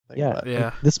Yeah,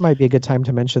 Yeah. this might be a good time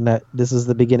to mention that this is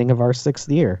the beginning of our 6th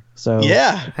year. So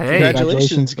Yeah, Hey.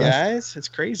 congratulations, for us. guys! It's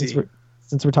crazy.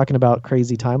 Since we're talking about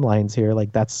crazy timelines here,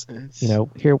 like that's It's-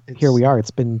 here we are.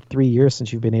 It's been 3 years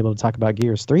since you've been able to talk about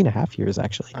Gears. 3.5 years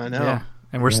actually. I know. Yeah.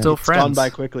 And we're Yeah. still It's gone friends. by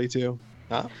quickly too.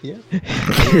 Yeah. Yeah,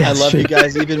 I love sure. you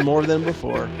guys even more than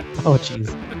before. Oh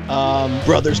jeez.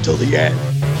 Brothers till the end.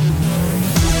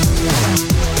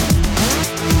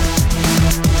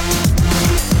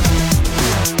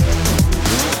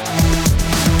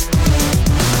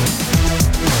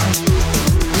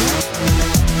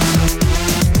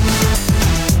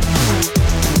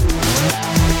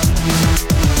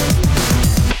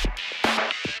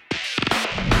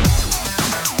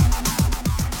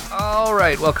 All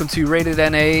right, welcome to Rated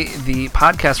NA, the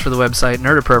podcast for the website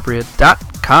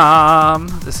nerdappropriate.com.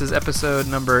 This is episode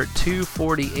number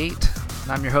 248.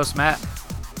 And I'm your host, Matt.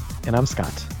 And I'm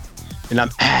Scott. And I'm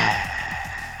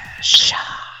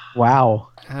Wow.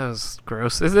 That was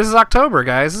gross. This is October,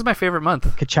 guys. This is my favorite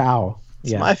month. Ka-chow.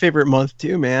 It's Yeah. my favorite month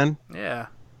too, man. Yeah.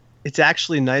 It's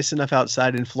actually nice enough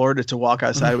outside in Florida to walk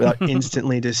outside without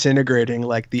instantly disintegrating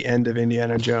like the end of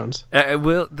Indiana Jones.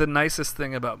 The nicest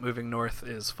thing about moving north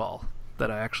is fall,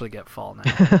 that I actually get fall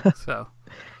now. So,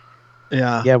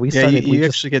 Yeah. Yeah, we started. You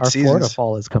actually get our Florida seasons.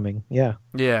 fall is coming. Yeah.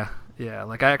 yeah.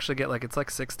 Like, I actually get, like, it's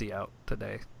like 60 out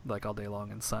today, like, all day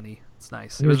long and sunny. It's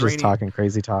nice. We It were was just rainy. talking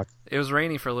crazy talk. It was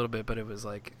rainy for a little bit, but it was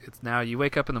like, it's now, you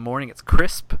wake up in the morning, it's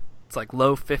crisp. It's like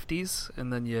low 50s,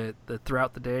 and then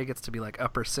throughout the day it gets to be like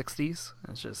upper 60s.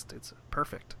 It's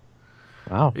perfect.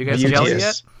 Wow. Are you guys Yes. jelly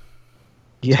yet?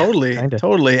 Yeah, Totally. kinda.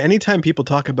 Totally. Anytime people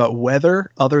talk about weather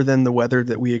other than the weather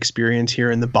that we experience here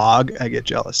in the bog, I get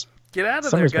jealous. Get out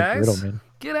of Summer's there, been guys. brutal, man.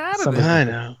 Get out of Summer's there. I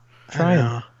know. Trying. I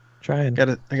know. Trying.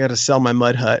 I gotta sell my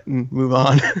mud hut and move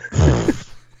on.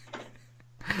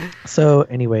 So,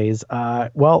 anyways,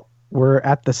 well, we're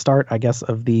at the start, I guess,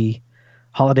 of the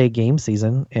holiday game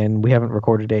season, and we haven't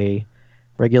recorded a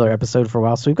regular episode for a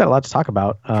while, so we've got a lot to talk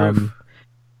about. True.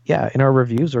 Yeah, in our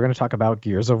reviews, we're going to talk about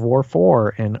Gears of War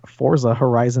 4 and Forza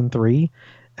Horizon 3,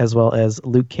 as well as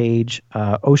Luke Cage,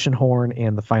 Oceanhorn,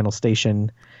 and The Final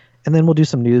Station. And then we'll do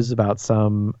some news about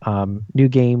some new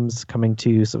games coming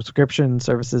to subscription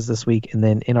services this week. And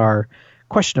then in our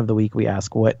question of the week, we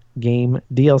ask, what game,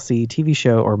 DLC, TV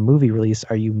show, or movie release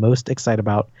are you most excited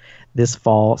about this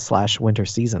fall/winter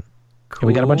season? And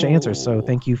we got a bunch of answers, so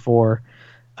thank you for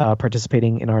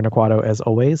participating in our Naquato as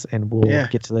always, and we'll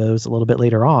get to those a little bit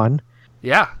later on.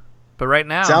 Yeah, but right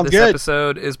now, Sounds this good.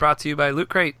 episode is brought to you by Loot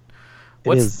Crate. It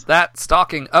What's is. that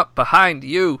stalking up behind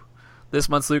you? This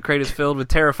month's Loot Crate is filled with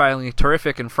terrifyingly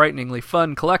terrific and frighteningly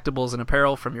fun collectibles and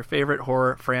apparel from your favorite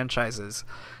horror franchises.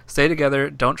 Stay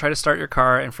together, don't try to start your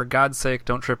car, and for God's sake,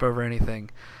 don't trip over anything.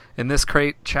 In this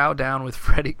crate, chow down with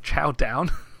Freddy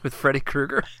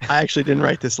Krueger. I actually didn't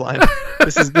write this line.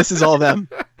 This is all them.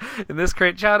 In this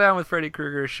crate, chow down with Freddy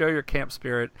Krueger, show your camp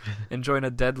spirit, and join a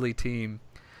deadly team.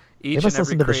 They must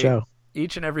listen to the show.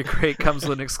 Each and every crate comes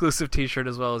with an exclusive t-shirt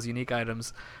as well as unique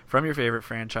items from your favorite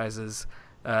franchises.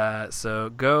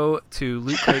 So go to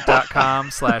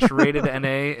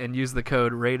lootcrate.com/ratedNA and use the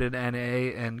code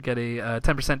ratedNA and get a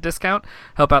 10% discount.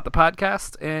 Help out the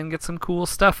podcast and get some cool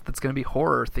stuff that's going to be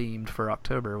horror themed for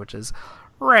October, which is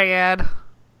rad.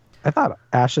 I thought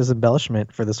Ash's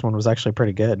embellishment for this one was actually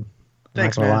pretty good.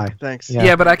 Thanks, I'm not gonna man. lie. Thanks. Yeah.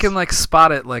 Yeah, but I can like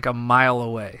spot it like a mile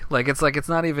away. Like it's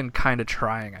not even kind of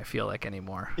trying, I feel like,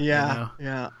 anymore. Yeah, you know?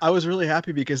 yeah. I was really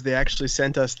happy because they actually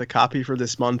sent us the copy for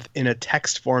this month in a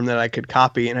text form that I could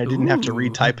copy, and I didn't have to Ooh.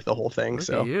 retype the whole thing. Look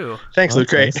So at you. thanks, Well, Loot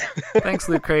Crate. that's Thanks,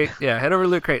 Loot Crate. Yeah, head over to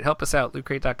Loot Crate. Help us out.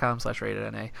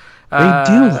 LootCrate.com/ratedNA. They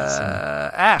do listen.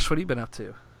 Ash, what have you been up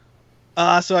to?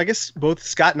 So I guess both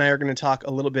Scott and I are going to talk a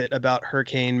little bit about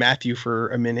Hurricane Matthew for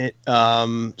a minute.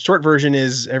 Short version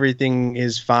is everything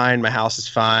is fine. My house is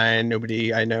fine.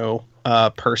 Nobody I know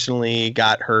personally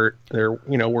got hurt. There,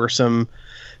 were some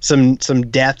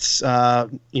deaths. A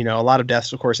lot of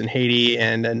deaths, of course, in Haiti,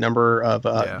 and a number of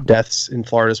deaths in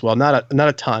Florida as well. Not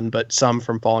a ton, but some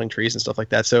from falling trees and stuff like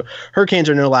that. So hurricanes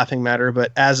are no laughing matter.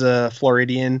 But as a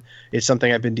Floridian, it's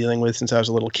something I've been dealing with since I was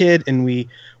a little kid, and we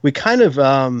kind of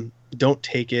don't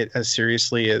take it as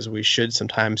seriously as we should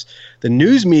sometimes. The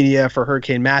news media for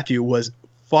Hurricane Matthew was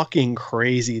fucking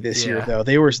crazy this year, though.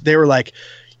 They were like,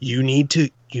 you need to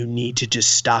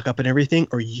just stock up on everything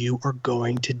or you are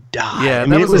going to die. Yeah, I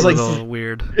mean, that was it was a like little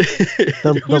weird.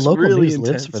 The local really news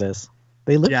lives for this.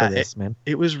 They live for this, man.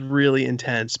 It was really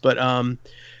intense, but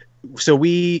so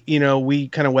we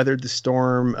kind of weathered the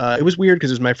storm. It was weird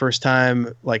because it was my first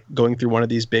time like going through one of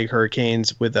these big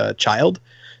hurricanes with a child.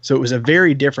 So it was a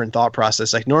very different thought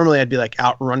process. Like normally I'd be like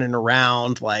out running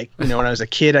around. Like, you know, when I was a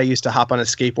kid, I used to hop on a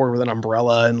skateboard with an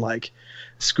umbrella and like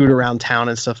scoot around town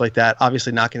and stuff like that.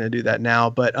 Obviously not going to do that now,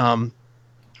 but,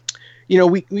 you know,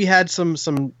 we had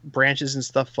some branches and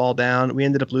stuff fall down. We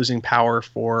ended up losing power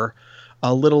for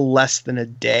a little less than a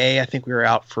day. I think we were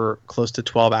out for close to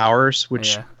 12 hours,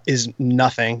 which is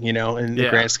nothing, you know, in the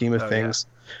grand scheme of things.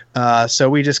 So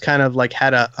we just kind of like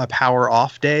had a power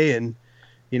off day and,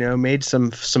 you know, made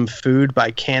some food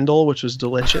by candle, which was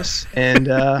delicious. And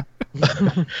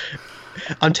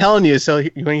I'm telling you, so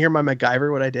you want to hear my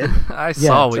MacGyver, what I did? I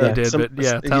saw what you did, but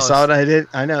yeah, you saw what I did?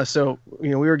 I know. So, you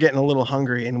know, we were getting a little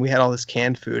hungry and we had all this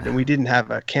canned food and we didn't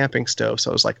have a camping stove. So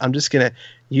I was like, I'm just going to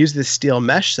use this steel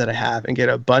mesh that I have and get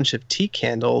a bunch of tea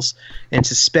candles and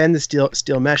suspend the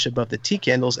steel mesh above the tea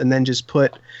candles and then just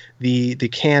put the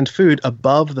canned food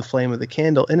above the flame of the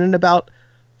candle. And in about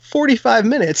 45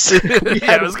 minutes.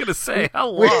 I was going to say, how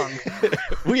long?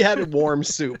 We had warm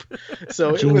soup.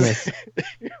 So it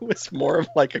was more of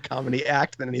like a comedy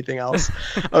act than anything else.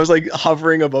 I was like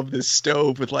hovering above this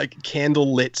stove with like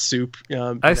candle lit soup.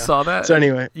 I saw that. So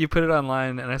anyway. You put it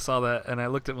online and I saw that and I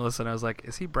looked at Melissa and I was like,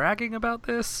 is he bragging about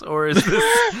this? Or is this...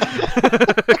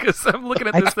 Because I'm looking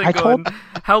at this thing going,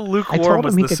 how lukewarm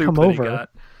was the soup that he got?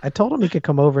 I told him he could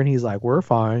come over, and he's like, "We're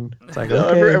fine." It's like, no,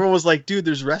 okay. Everyone was like, "Dude,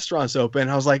 there's restaurants open."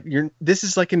 I was like, this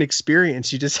is like an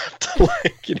experience. You just have to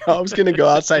like, you know, I was gonna go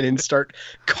outside and start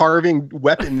carving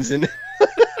weapons, and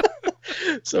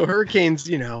so hurricanes,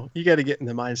 you know, you got to get in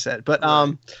the mindset. But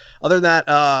other than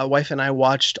that, wife and I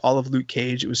watched all of Luke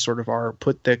Cage. It was sort of our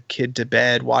put the kid to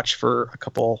bed, watch for a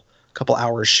couple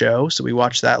hours show. So we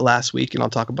watched that last week, and I'll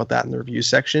talk about that in the review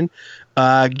section.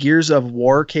 Gears of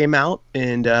War came out,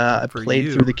 and I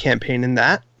played through the campaign in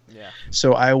that. Yeah.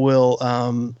 So I will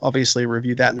obviously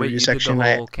review that in the review section. Did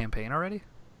the whole campaign already?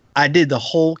 I did the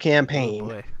whole campaign. Oh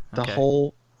boy. Okay. The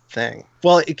whole thing.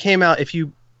 Well, it came out if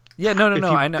you. Yeah, no.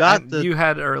 I know. Got the you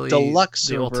had early deluxe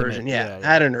the version. Ultimate. Yeah, I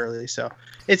had an early, so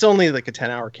it's only like a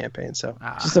 10-hour campaign. So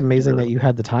it's just amazing that you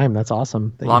had the time. That's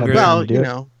awesome. Longer. Well, you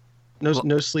know,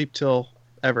 no sleep till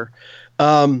ever.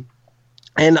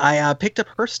 And I picked up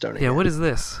Hearthstone again. Yeah, what is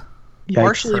this?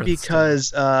 Partially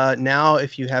because now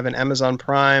if you have an Amazon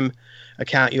Prime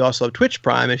account, you also have Twitch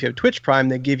Prime. If you have Twitch Prime,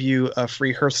 they give you a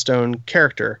free Hearthstone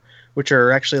character, which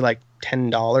are actually like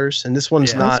 $10, and this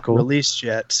one's not released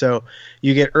yet. So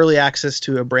you get early access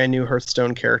to a brand new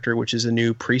Hearthstone character, which is a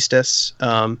new priestess.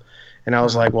 And I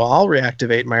was like, well, I'll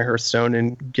reactivate my Hearthstone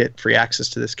and get free access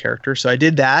to this character. So I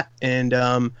did that and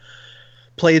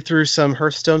played through some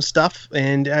Hearthstone stuff,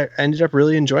 and I ended up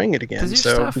really enjoying it again.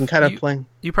 So I've been kind of playing.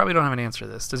 You probably don't have an answer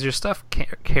to this. Does your stuff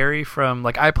carry from,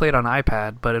 like, I played on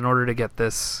iPad, but in order to get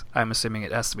this, I'm assuming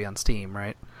it has to be on Steam,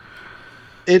 right?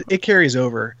 It carries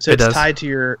over, so it's tied to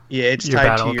your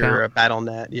account?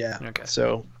 Battle.net. Yeah. Okay.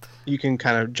 So you can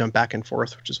kind of jump back and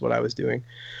forth, which is what I was doing.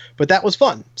 But that was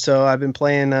fun. So I've been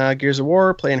playing Gears of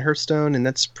War, playing Hearthstone, and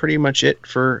that's pretty much it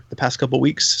for the past couple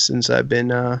weeks since I've been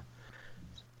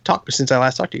since I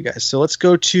last talked to you guys. So let's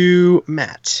go to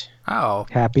Matt. Oh,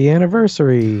 happy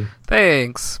anniversary!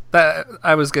 Thanks.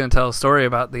 I was going to tell a story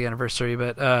about the anniversary,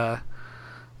 but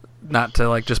not to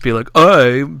like just be like,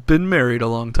 I've been married a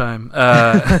long time.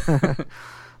 No,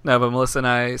 but Melissa and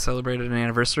I celebrated an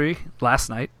anniversary last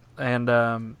night, and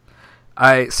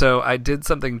I did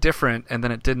something different, and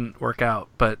then it didn't work out,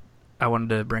 but I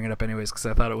wanted to bring it up anyways because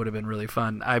I thought it would have been really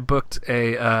fun. I booked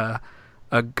a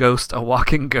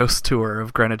walking ghost tour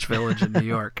of Greenwich Village in New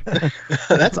York.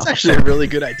 That's actually a really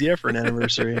good idea for an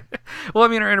anniversary. Well, I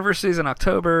mean, our anniversary is in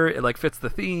October. It like fits the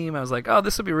theme. I was like, oh,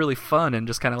 this would be really fun and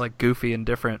just kind of like goofy and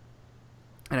different.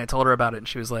 And I told her about it, and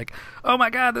she was like, oh my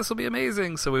God, this will be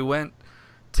amazing. So we went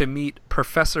to meet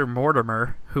Professor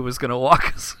Mortimer, who was going to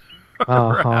walk us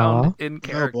around in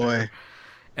character. Oh boy.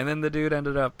 And then the dude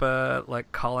ended up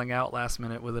like calling out last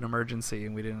minute with an emergency,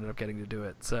 and we didn't end up getting to do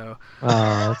it. So,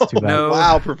 that's too bad.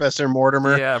 Wow, Professor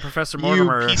Mortimer. Yeah, Professor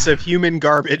Mortimer. You piece of human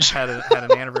garbage. had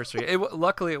an anniversary.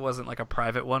 Luckily, it wasn't like a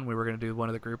private one. We were going to do one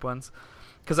of the group ones.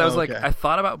 Because I was like, I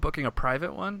thought about booking a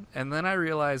private one, and then I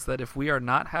realized that if we are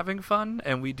not having fun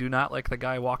and we do not like the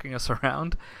guy walking us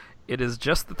around, it is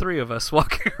just the three of us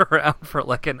walking around for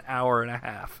like an hour and a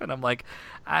half. And I'm like,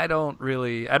 I'd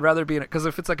rather be in it, because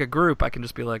if it's like a group, I can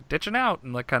just be like ditching out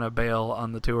and like kind of bail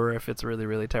on the tour if it's really,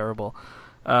 really terrible.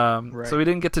 Right. So we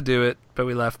didn't get to do it, but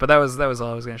we left. But that was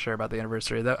all I was going to share about the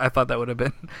anniversary. I thought that would have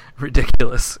been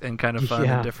ridiculous and kind of fun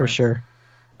and different. For sure.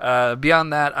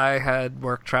 Beyond that, I had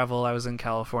work travel. I was in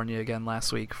California again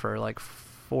last week for like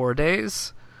 4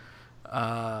 days.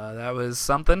 That was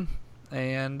something.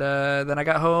 And then I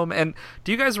got home. And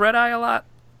do you guys red eye a lot?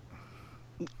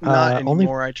 Not only-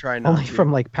 anymore. I try not Only to.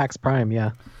 from like PAX Prime,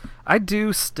 yeah. I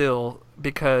do still,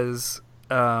 because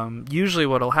usually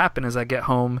what'll happen is I get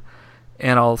home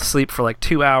and I'll sleep for like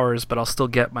 2 hours, but I'll still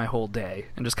get my whole day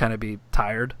and just kind of be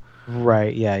tired.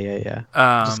 Right, yeah.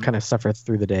 Just kind of suffer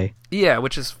through the day. Yeah,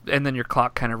 and then your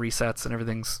clock kind of resets and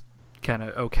everything's kind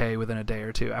of okay within a day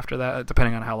or two after that,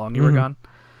 depending on how long you were gone.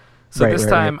 So Right, this right,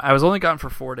 time, I was only gone for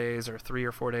 4 days, or 3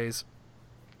 or 4 days.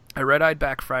 I red-eyed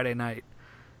back Friday night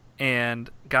and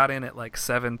got in at like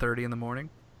 7:30 in the morning.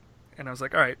 And I was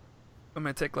like, all right, I'm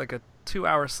going to take like a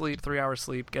 2-hour sleep, 3-hour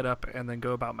sleep, get up, and then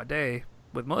go about my day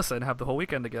with Melissa and have the whole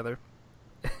weekend together.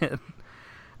 And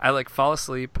I like fall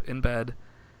asleep in bed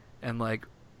and like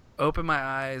open my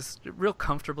eyes real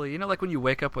comfortably. You know, like when you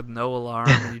wake up with no alarm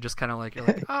and you just kind of like, you're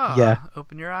like, Yeah.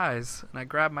 open your eyes. And I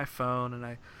grab my phone and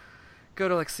I go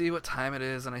to like see what time it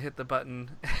is, and I hit the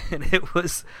button and it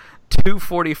was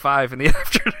 2:45 in the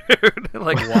afternoon.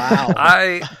 Like, Wow.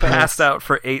 I passed out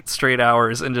for 8 straight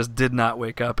hours and just did not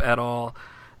wake up at all.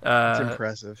 It's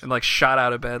impressive. And like shot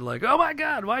out of bed like, oh my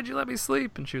god, why'd you let me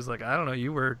sleep? And she was like, I don't know,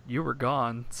 you were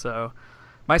gone. So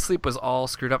my sleep was all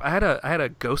screwed up. I had a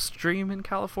ghost dream in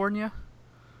California.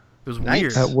 It was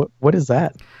Nice. weird. What is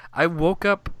that? I woke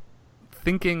up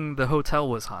thinking the hotel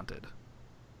was haunted.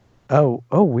 Oh,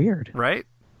 weird. Right?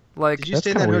 Like, Did you That's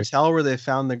stay in that kinda weird. hotel where they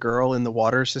found the girl in the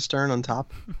water cistern on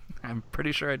top? I'm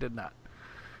pretty sure I did not.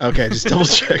 Okay, just double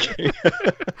checking.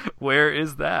 Where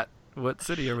is that? What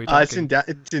city are we talking?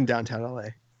 It's in downtown LA.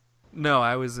 No,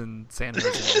 I was in San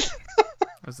Jose.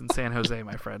 I was in San Jose,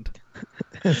 my friend.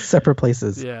 Separate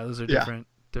places. Yeah, those are Yeah.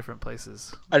 different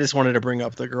places. I just wanted to bring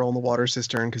up the girl in the water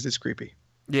cistern because it's creepy.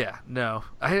 Yeah, no.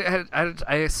 I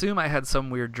assume I had some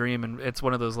weird dream, and it's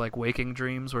one of those like waking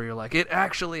dreams where you're like, it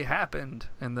actually happened,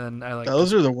 and then I like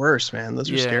Those are the worst, man. Those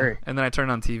are yeah, scary. and then I turned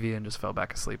on TV and just fell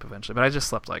back asleep eventually. But I just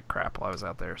slept like crap while I was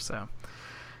out there, so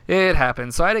it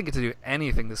happened. So I didn't get to do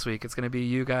anything this week. It's going to be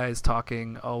you guys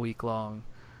talking all week long.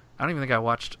 I don't even think I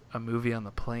watched a movie on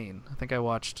the plane. I think I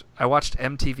watched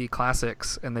MTV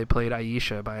Classics, and they played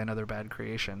Aisha by Another Bad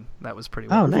Creation. That was pretty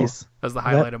Oh, wonderful. nice. That was the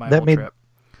highlight of my that whole made- trip.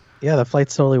 Yeah, the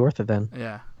flight's totally worth it then.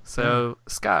 Yeah. So,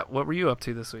 Scott, what were you up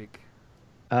to this week?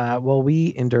 Well,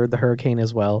 we endured the hurricane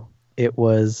as well. It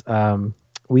was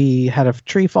we had a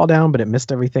tree fall down, but it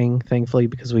missed everything, thankfully,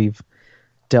 because we've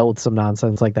dealt with some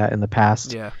nonsense like that in the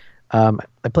past. Yeah.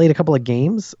 I played a couple of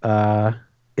games.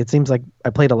 It seems like I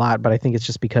played a lot, but I think it's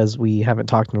just because we haven't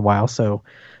talked in a while. So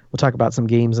we'll talk about some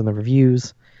games and the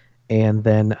reviews. And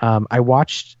then I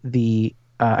watched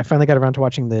I finally got around to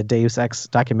watching the Deus Ex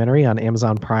documentary on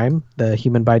Amazon Prime, The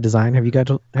Human by Design. Have you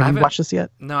haven't- watched this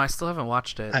yet? No, I still haven't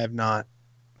watched it. I have not.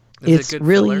 Is It's it good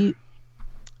really filler?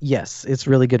 Yes, it's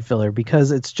really good filler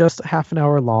because it's just half an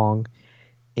hour long,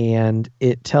 and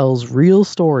it tells real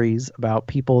stories about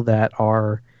people that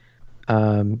are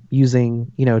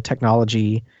using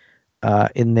technology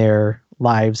in their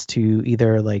lives to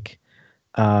either like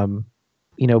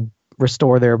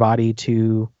restore their body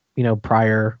to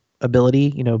prior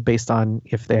ability, based on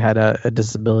if they had a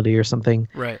disability or something,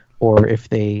 Right. or if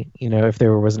they if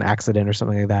there was an accident or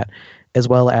something like that, as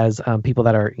well as people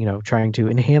that are trying to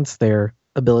enhance their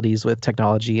abilities with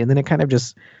technology. And then it kind of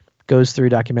just goes through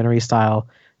documentary style,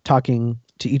 talking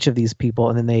to each of these people,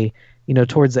 and then they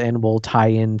towards the end will tie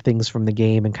in things from the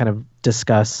game and kind of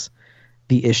discuss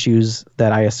the issues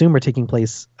that I assume are taking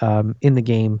place in the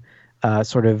game,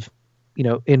 sort of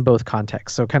in both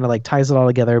contexts. So kind of like ties it all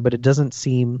together, but it doesn't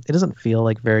feel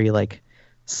like very like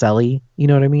selly, you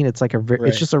know what I mean? It's like Right.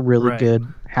 it's just a really Right. good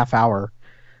half hour,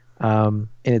 and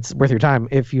it's worth your time.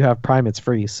 If you have Prime, it's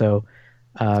free, so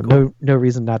no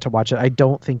reason not to watch it. I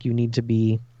don't think you need to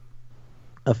be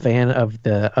a fan of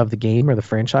the game or the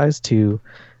franchise to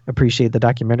appreciate the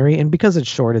documentary, and because it's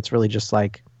short, it's really just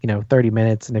like 30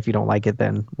 minutes, and if you don't like it,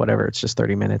 then whatever, it's just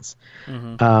 30 minutes.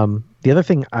 Mm-hmm. The other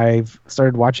thing I've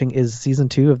started watching is season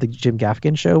 2 of the Jim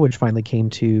Gaffigan show, which finally came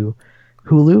to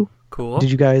Hulu. Cool. Did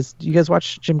you guys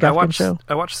watch Jim Gaffigan show?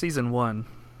 I watched season 1.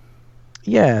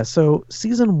 Yeah, so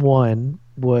season 1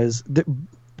 was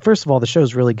first of all, the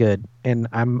show's really good, and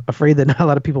I'm afraid that not a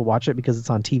lot of people watch it because it's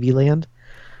on TV Land.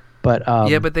 But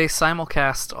Yeah, but they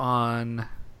simulcast on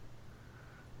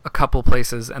a couple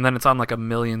places, and then it's on like a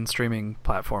million streaming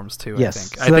platforms too. Yes, I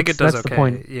think. so I think it does that's the okay.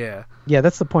 point. Yeah. yeah,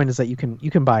 that's the point, is that you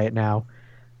can buy it now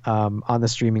on the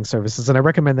streaming services, and I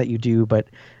recommend that you do. But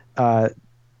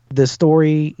the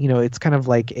story, it's kind of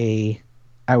like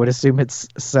I would assume it's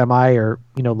semi or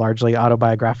largely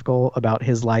autobiographical about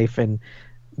his life, and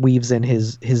weaves in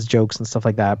his jokes and stuff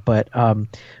like that. But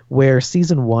where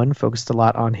season 1 focused a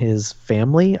lot on his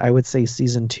family, I would say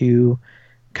season 2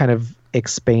 kind of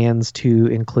expands to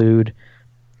include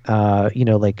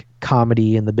like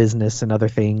comedy and the business and other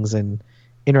things and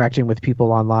interacting with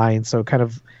people online. So kind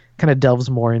of delves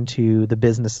more into the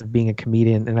business of being a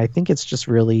comedian. And I think it's just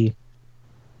really,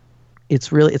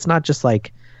 it's not just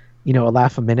like, a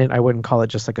laugh a minute. I wouldn't call it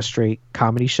just like a straight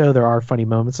comedy show. There are funny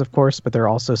moments, of course, but there are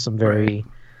also some very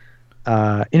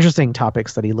interesting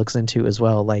topics that he looks into as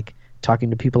well, like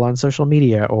talking to people on social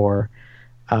media or,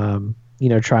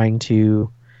 trying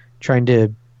to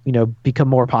become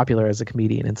more popular as a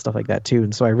comedian and stuff like that too.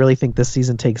 And so I really think this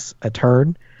season takes a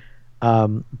turn.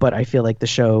 But I feel like the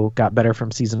show got better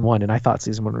from season 1, and I thought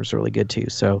season 1 was really good too.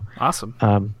 So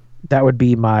awesome. That would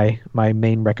be my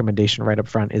main recommendation right up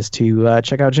front, is to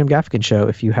check out Jim Gaffigan Show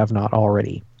if you have not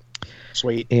already.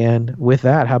 Sweet. And with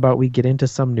that, how about we get into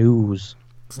some news?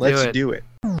 Let's do it.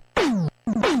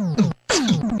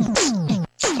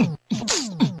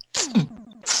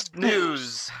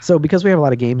 News. So because we have a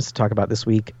lot of games to talk about this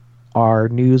week, our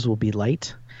news will be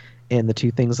light. And the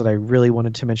two things that I really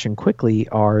wanted to mention quickly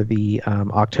are the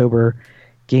October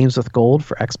Games with Gold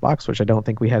for Xbox, which I don't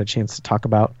think we had a chance to talk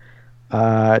about.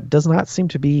 Does not seem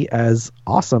to be as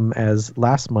awesome as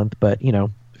last month, but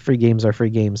free games are free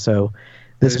games. So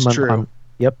this month,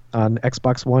 on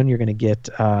Xbox One, you're going to get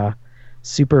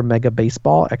Super Mega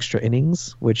Baseball Extra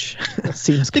Innings, which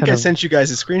seems I think I sent you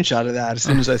guys a screenshot of that as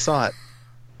soon as I saw it.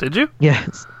 Did you?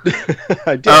 Yes.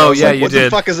 I did. Oh, yeah, you what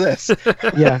did. What the fuck is this?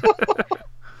 Yeah.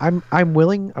 I'm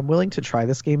willing to try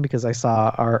this game because I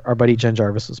saw our buddy Jen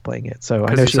Jarvis was playing it. So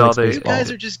I know she likes You baseball.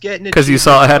 guys are just getting it because you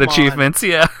saw it had achievements.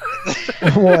 Yeah.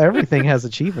 Well, everything has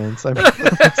achievements. I mean,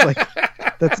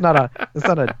 that's not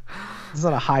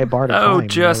a high bar to climb.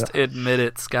 Just admit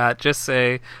it, Scott. Just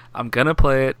say I'm gonna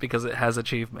play it because it has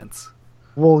achievements.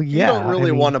 Well, yeah. You don't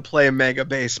really want to play Mega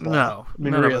Baseball. No,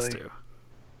 none really. of us do.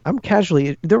 I'm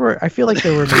casually. I feel like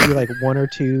there were maybe like one or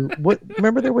two.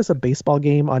 Remember there was a baseball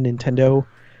game on Nintendo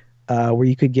where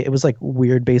you could get, it was like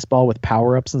weird baseball with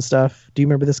power-ups and stuff. Do you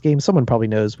remember this game? Someone probably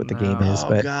knows what the game is,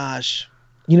 but gosh,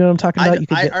 you know what I'm talking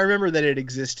about? I remember that it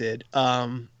existed. It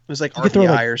was like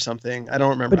RBI or something. I don't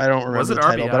remember. I don't remember the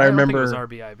title, but I remember it was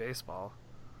RBI baseball.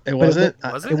 It wasn't.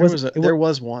 There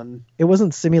was one. It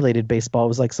wasn't simulated baseball. It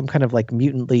was like some kind of like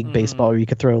mutant league baseball where you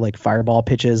could throw like fireball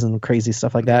pitches and crazy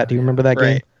stuff like that. Do you remember that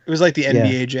game? It was like the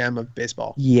NBA Jam of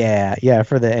baseball. Yeah,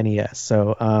 for the NES.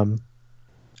 So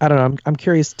I don't know. I'm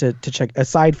curious to check,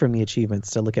 aside from the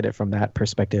achievements, to look at it from that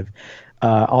perspective.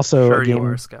 Also, a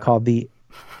game called the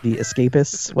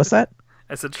Escapists. What's that?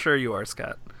 I said, sure you are,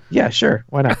 Scott. Yeah, sure.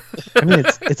 Why not? I mean,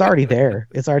 it's already there.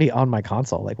 It's already on my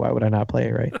console. Like, why would I not play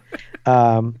it, right?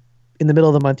 In the middle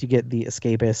of the month, you get the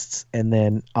Escapists, and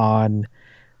then on,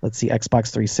 let's see,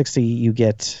 Xbox 360, you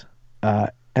get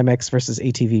MX versus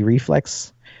ATV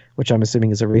Reflex, which I'm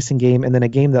assuming is a racing game, and then a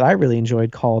game that I really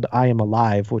enjoyed called I Am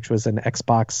Alive, which was an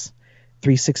Xbox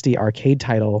 360 arcade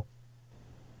title,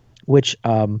 which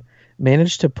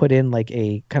managed to put in like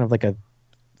a kind of like a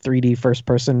 3D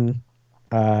first-person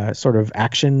sort of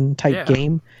action type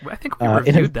game. I think we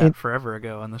reviewed that forever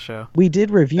ago on the show. We did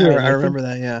review it. I remember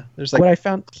that. Yeah, there's like what I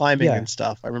found climbing and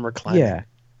stuff. I remember climbing. Yeah,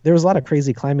 there was a lot of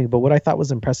crazy climbing, but what I thought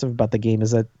was impressive about the game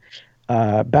is that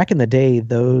back in the day,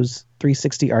 those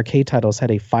 360 arcade titles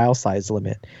had a file size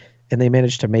limit, and they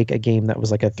managed to make a game that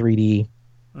was like a 3D,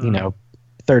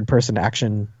 third-person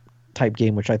action type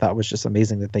game, which I thought was just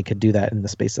amazing that they could do that in the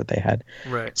space that they had.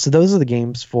 Right. So those are the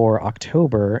games for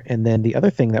October, and then the other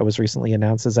thing that was recently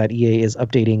announced is that EA is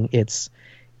updating its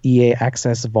EA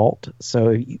Access Vault.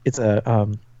 So it's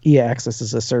EA Access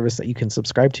is a service that you can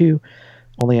subscribe to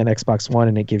only on Xbox One,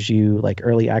 and it gives you like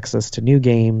early access to new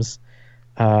games,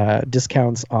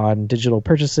 discounts on digital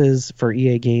purchases for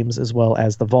EA games, as well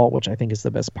as the Vault, which I think is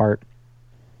the best part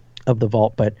of the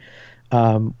Vault. But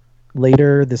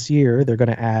later this year, they're going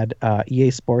to add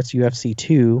EA Sports UFC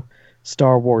 2,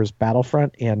 Star Wars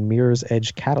Battlefront, and Mirror's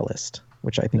Edge Catalyst,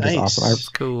 which I think is awesome. That's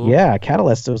cool. Yeah,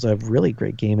 Catalyst was a really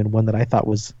great game, and one that I thought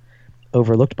was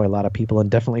overlooked by a lot of people,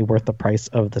 and definitely worth the price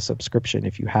of the subscription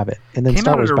if you have it. And then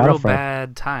Star Wars Battlefront. Came out at a real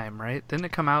bad time, right? Didn't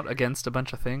it come out against a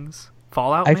bunch of things?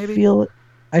 Fallout, maybe?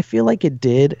 I feel like it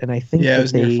did, and I think it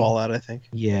was near Fallout, I think.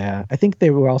 Yeah, I think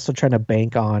they were also trying to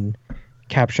bank on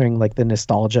capturing like the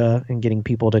nostalgia and getting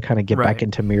people to kind of get back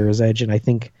into Mirror's Edge, and I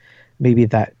think maybe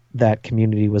that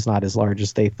community was not as large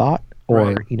as they thought,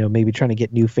 or maybe trying to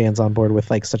get new fans on board with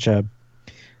like such a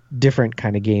different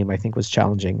kind of game, I think was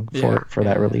challenging for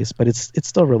that release. But it's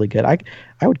still really good. I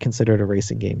would consider it a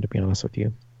racing game, to be honest with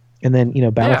you. And then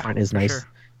Battlefront is nice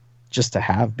just to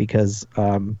have, because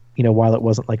while it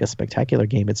wasn't like a spectacular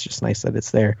game, it's just nice that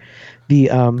it's there. The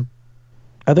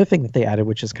other thing that they added,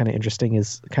 which is kind of interesting,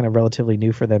 is kind of relatively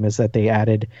new for them, is that they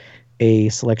added a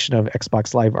selection of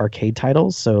Xbox Live Arcade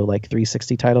titles. So like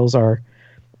 360 titles are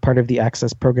part of the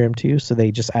Access program too. So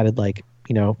they just added like,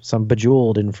 some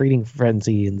Bejeweled and Freedom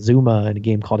Frenzy and Zuma and a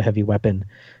game called Heavy Weapon.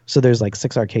 So there's like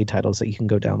 6 arcade titles that you can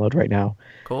go download right now.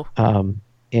 Cool.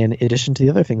 In addition to the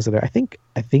other things that are there.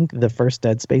 I think the first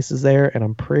Dead Space is there, and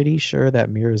I'm pretty sure that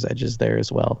Mirror's Edge is there as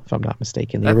well, if I'm not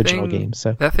mistaken, the original game.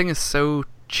 So that thing is so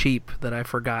cheap that I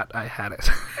forgot I had it.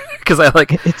 Because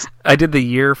I did the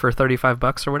year for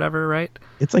 $35 or whatever, right?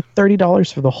 It's like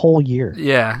 $30 for the whole year.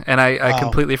 Yeah, and I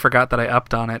completely forgot that I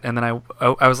upped on it, and then I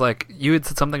was like, you had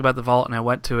said something about the vault, and I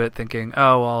went to it thinking,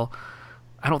 oh well,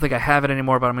 I don't think I have it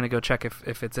anymore, but I'm going to go check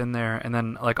if it's in there. And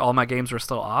then like all my games were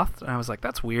still off, and I was like,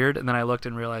 that's weird. And then I looked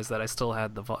and realized that I still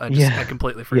had the vault. I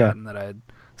completely forgotten that I had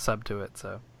subbed to it.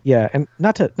 So yeah, and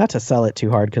not to sell it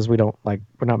too hard, because we're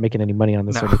not making any money on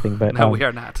this sort of thing. But no, we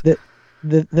are not.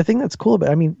 The thing that's cool about,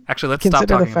 actually, let's stop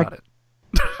talking about it.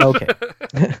 Okay.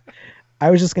 I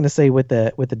was just going to say with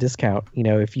the discount,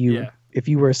 if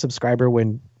you were a subscriber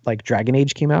when like Dragon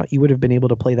Age came out, you would have been able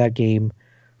to play that game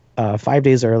 5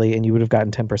 days early, and you would have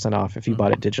gotten 10% off if you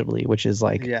bought it digitally, which is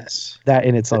like, yes, that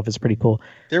in itself is pretty cool.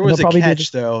 There was a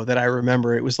catch though that I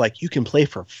remember. It was like you can play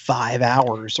for 5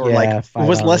 hours, or it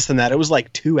was less than that. It was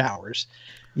like 2 hours.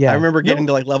 Yeah, I remember getting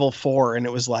to like level 4, and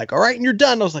it was like, all right, and you're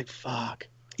done. I was like, fuck.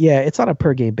 Yeah, it's on a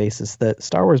per game basis. The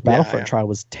Star Wars Battlefront trial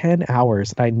was 10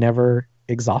 hours, and I never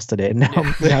exhausted it. And now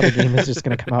the game is just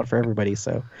going to come out for everybody.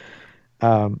 So,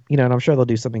 and I'm sure they'll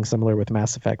do something similar with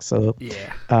Mass Effect. So,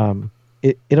 yeah.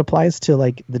 It applies to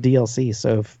like the DLC.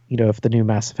 So if the new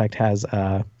Mass Effect has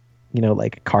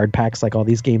like card packs like all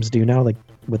these games do now, like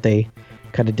what they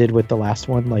kind of did with the last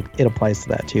one, like it applies to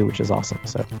that too, which is awesome.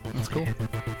 So that's cool.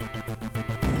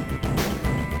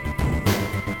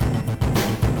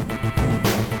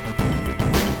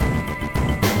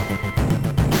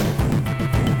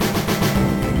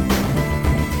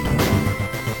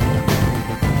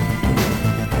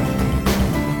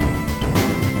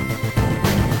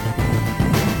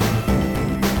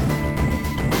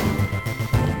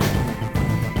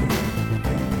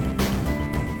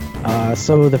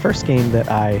 So the first game that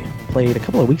I played a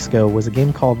couple of weeks ago was a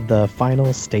game called The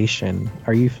Final Station.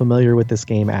 Are you familiar with this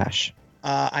game, Ash?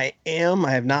 I am.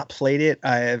 I have not played it.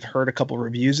 I have heard a couple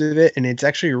reviews of it, and it's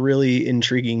actually really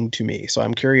intriguing to me. So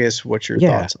I'm curious what your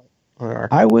thoughts are.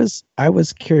 I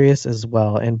was curious as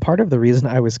well, and part of the reason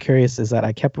I was curious is that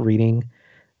I kept reading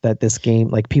that this game,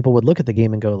 like people would look at the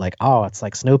game and go like, "Oh, it's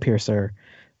like Snowpiercer,"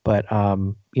 but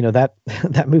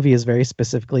that movie is very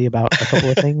specifically about a couple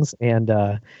of things, and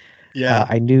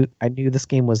I knew this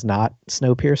game was not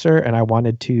Snowpiercer, and I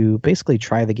wanted to basically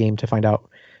try the game to find out,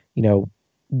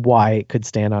 why it could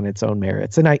stand on its own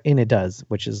merits, and it does,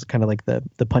 which is kind of like the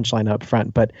punchline up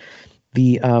front. But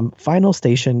the Final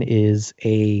Station is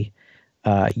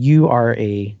you are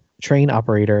a train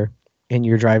operator, and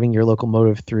you're driving your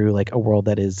locomotive through like a world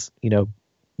that is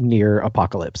near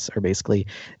apocalypse, or basically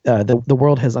the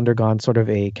world has undergone sort of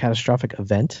a catastrophic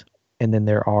event, and then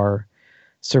there are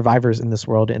survivors in this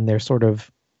world, and they're sort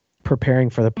of preparing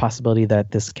for the possibility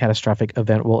that this catastrophic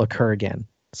event will occur again.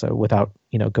 So without,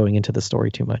 going into the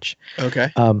story too much. Okay.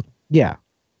 Yeah.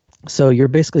 So you're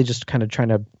basically just kind of trying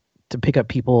to pick up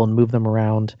people and move them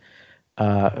around,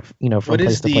 from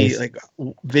place to place. Like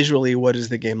visually, what does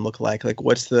the game look like? Like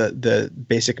what's the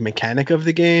basic mechanic of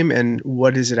the game, and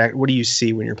what do you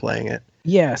see when you're playing it?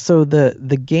 Yeah. So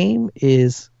the game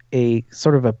is a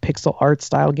sort of a pixel art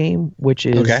style game, which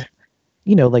is, okay.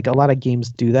 Like a lot of games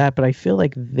do that, but I feel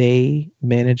like they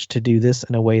managed to do this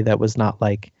in a way that was not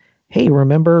like, hey,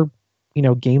 remember,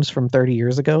 games from 30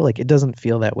 years ago? Like it doesn't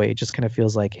feel that way. It just kind of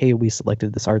feels like, hey, we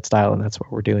selected this art style and that's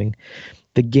what we're doing.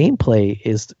 The gameplay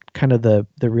is kind of the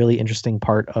really interesting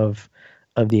part of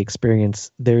the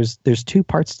experience. There's 2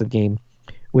 parts to the game,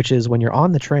 which is when you're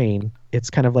on the train, it's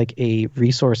kind of like a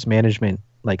resource management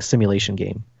like simulation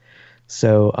game.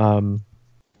 So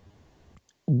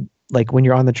like when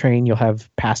you're on the train, you'll have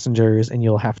passengers, and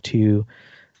you'll have to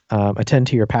attend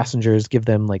to your passengers, give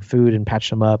them like food and patch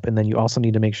them up. And then you also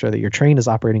need to make sure that your train is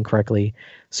operating correctly.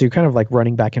 So you're kind of like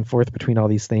running back and forth between all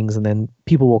these things. And then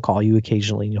people will call you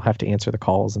occasionally, and you'll have to answer the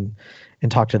calls and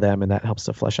talk to them. And that helps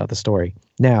to flesh out the story.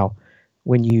 Now,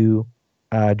 when you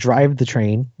drive the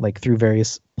train like through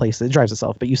various places, it drives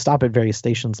itself, but you stop at various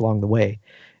stations along the way.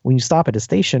 When you stop at a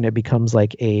station, it becomes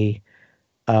like a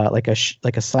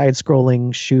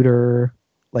side-scrolling shooter,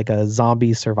 like a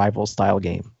zombie survival style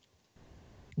game,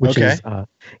 which is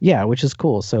which is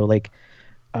cool. So like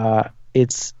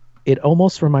it's it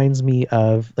almost reminds me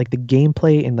of like the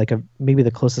gameplay, and like maybe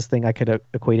the closest thing I could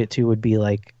equate it to would be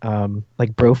like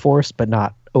Broforce, but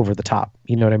not over the top.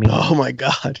 You know what I mean? Oh my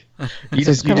god, you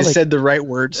So just like, said the right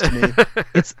words to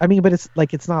me. but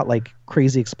it's not like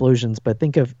crazy explosions. But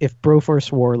think of if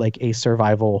Broforce were like a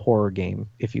survival horror game,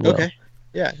 if you will. Okay,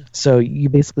 yeah. So you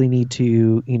basically need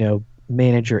to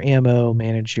manage your ammo,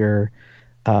 manage your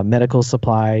medical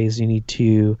supplies. You need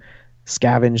to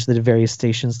scavenge the various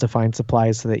stations to find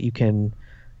supplies so that you can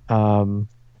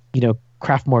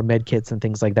craft more med kits and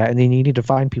things like that. And then you need to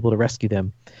find people to rescue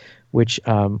them, which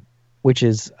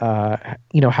is how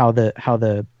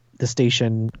the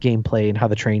station gameplay and how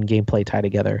the train gameplay tie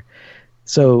together.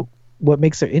 So what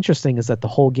makes it interesting is that the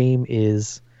whole game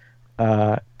is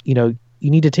you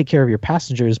need to take care of your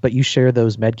passengers, but you share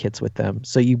those med kits with them.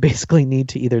 So you basically need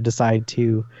to either decide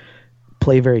to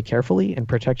play very carefully and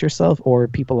protect yourself, or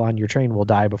people on your train will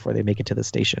die before they make it to the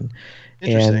station.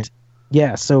 And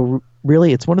yeah, so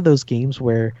really it's one of those games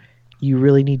where you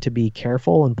really need to be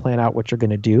careful and plan out what you're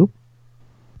going to do,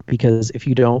 because if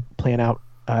you don't plan out,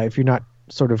 if you're not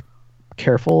sort of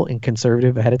careful and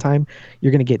conservative ahead of time,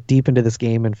 you're going to get deep into this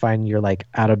game and find you're like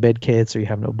out of med kits or you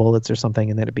have no bullets or something,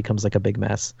 and then it becomes like a big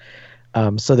mess.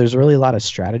 So there's really a lot of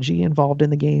strategy involved in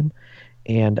the game,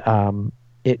 and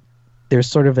there's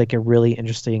sort of like a really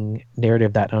interesting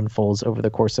narrative that unfolds over the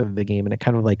course of the game, and it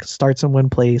kind of like starts in one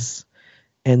place,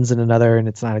 ends in another, and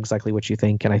it's not exactly what you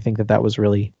think. And I think that was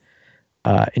really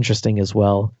interesting as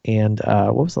well. And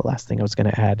what was the last thing I was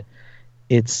going to add?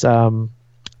 It's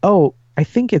I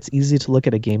think it's easy to look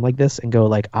at a game like this and go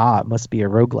like, it must be a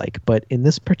roguelike. But in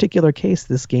this particular case,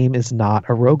 this game is not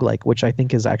a roguelike, which I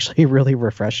think is actually really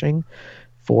refreshing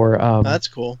for that's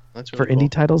cool. That's really for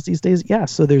indie titles these days. Yeah,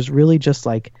 so there's really just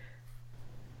like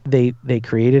they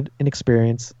created an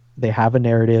experience, they have a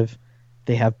narrative,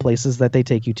 they have places that they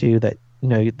take you to that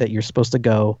that you're supposed to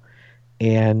go,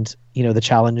 and the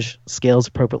challenge scales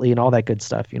appropriately and all that good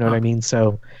stuff. You know what I mean?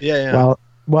 So yeah.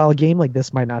 While a game like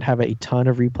this might not have a ton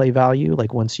of replay value,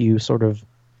 like once you sort of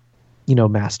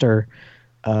master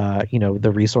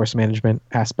the resource management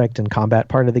aspect and combat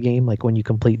part of the game, like when you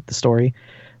complete the story,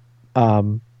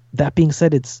 that being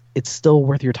said, it's still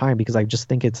worth your time, because I just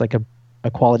think it's like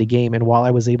a quality game. And while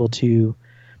I was able to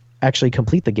actually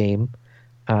complete the game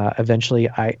eventually,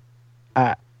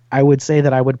 I would say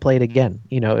that I would play it again,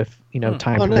 if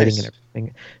time permitting and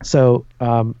everything. So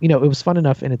it was fun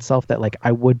enough in itself that like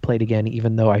I would play it again,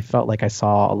 even though I felt like I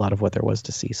saw a lot of what there was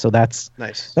to see. So that's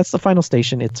nice. That's the Final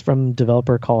Station. It's from a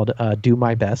developer called Do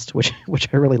My Best, which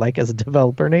I really like as a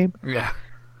developer name. Yeah.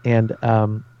 And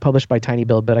published by Tiny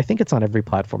Build, but I think it's on every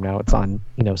platform now. It's on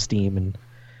Steam and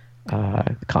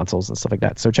consoles and stuff like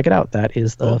that. So check it out. That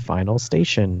is the Final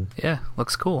Station. Yeah,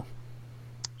 looks cool.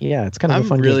 Yeah, it's kind of a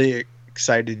fun game.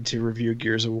 Excited to review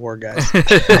Gears of War, guys. I'm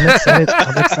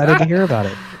excited to hear about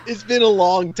it. It's been a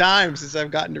long time since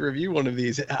I've gotten to review one of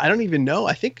these. I don't even know.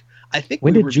 I think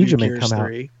when we did Judgment Gears come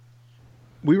 3. Out?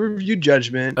 We reviewed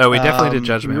Judgment. Oh, we definitely did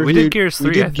Judgment. We did Gears 3.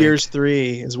 We did Gears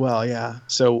 3 as well, yeah.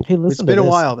 So hey, it's been a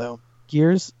while though.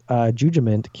 Gears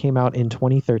Judgment came out in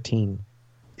 2013.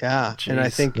 Yeah, Jeez. and I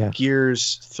think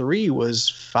Gears 3 was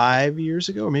 5 years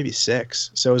ago, or maybe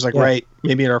 6. So it was like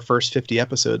maybe in our first 50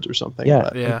 episodes or something. Yeah,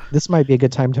 yeah. This might be a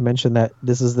good time to mention that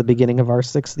this is the beginning of our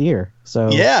 6th year. So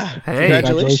hey,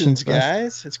 congratulations,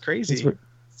 guys! It's crazy.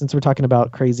 Since we're talking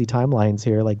about crazy timelines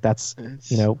here, like that's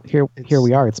here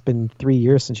we are. It's been 3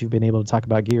 years since you've been able to talk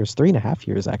about Gears. 3.5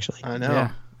 years actually. I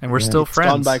know, and we're still friends.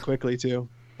 It's gone by quickly too.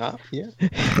 Yeah.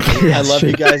 I love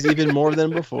you guys even more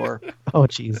than before. Oh,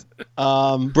 jeez.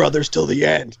 Brothers till the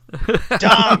end.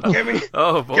 Tom, give me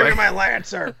my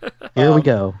Lancer. Here we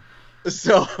go.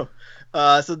 So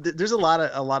there's a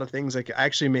lot of things. Like I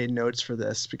actually made notes for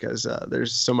this because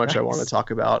there's so much I want to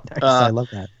talk about. Nice. I love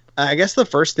that. I guess the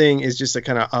first thing is just a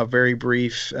kind of a very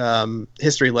brief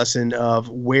history lesson of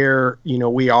where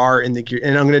we are in the gear.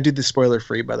 And I'm going to do this spoiler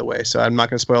free, by the way, so I'm not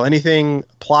going to spoil anything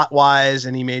plot wise,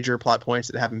 any major plot points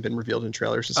that haven't been revealed in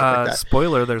trailers and stuff like that.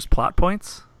 Spoiler: there's plot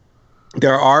points.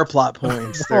 There are plot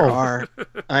points. There are.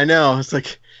 I know. It's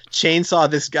like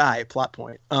chainsaw this guy. Plot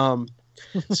point.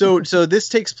 So this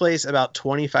takes place about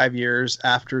 25 years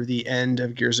after the end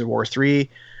of Gears of War 3.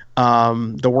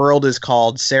 The world is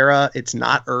called Sarah. It's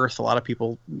not Earth. A lot of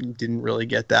people didn't really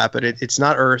get that, but it's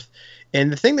not Earth.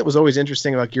 And the thing that was always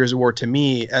interesting about Gears of War to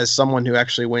me, as someone who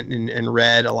actually went and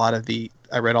read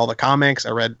I read all the comics,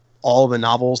 I read all of the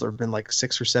novels. There have been like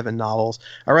 6 or 7 novels.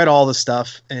 I read all the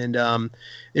stuff, and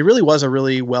it really was a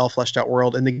really well fleshed out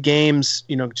world. And the games,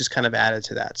 just kind of added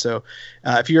to that. So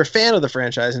if you're a fan of the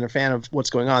franchise and a fan of what's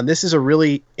going on, this is a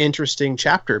really interesting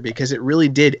chapter because it really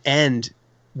did end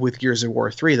with Gears of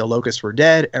War 3. The Locusts were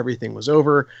dead. Everything was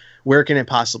over. Where can it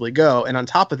possibly go? And on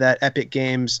top of that, Epic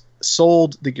Games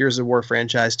sold the Gears of War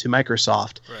franchise to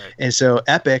Microsoft. Right. And so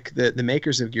Epic, the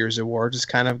makers of Gears of War, just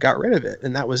kind of got rid of it.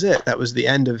 And that was it. That was the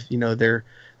end of,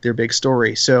 their big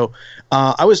story. So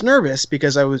I was nervous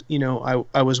because I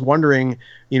was wondering,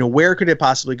 where could it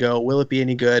possibly go? Will it be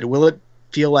any good? Will it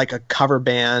feel like a cover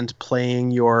band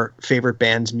playing your favorite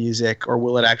band's music, or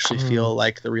will it actually feel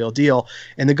like the real deal?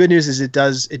 And the good news is it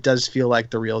does feel like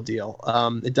the real deal.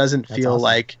 It doesn't feel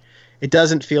like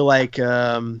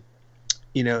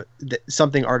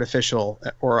something artificial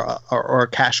or a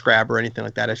cash grab or anything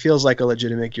like that. It feels like a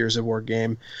legitimate Gears of War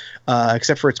game,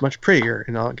 except for it's much prettier,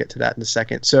 and I'll get to that in a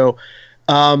second. So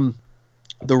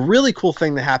the really cool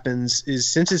thing that happens is,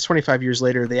 since it's 25 years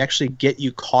later, they actually get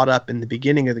you caught up in the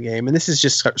beginning of the game. And this is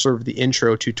just sort of the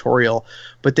intro tutorial,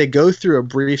 but they go through a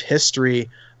brief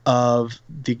history of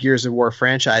the Gears of War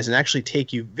franchise and actually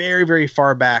take you very, very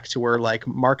far back to where like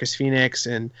Marcus Phoenix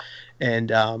and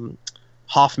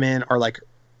Hoffman are like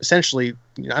essentially,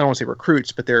 I don't want to say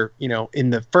recruits, but they're,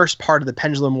 in the first part of the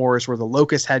Pendulum Wars where the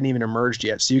Locusts hadn't even emerged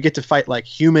yet. So you get to fight like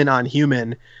human on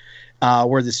human,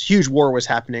 where this huge war was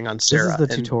happening on Serra.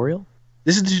 This is the tutorial?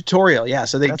 This is the tutorial, yeah.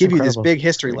 So they That's give incredible. you this big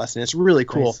history lesson. It's really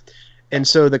cool. Nice. And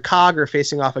so the COG are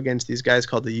facing off against these guys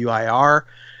called the UIR,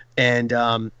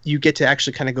 and you get to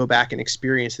actually kind of go back and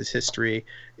experience this history,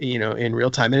 in real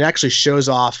time. And it actually shows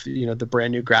off, the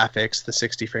brand new graphics, the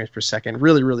 60 frames per second,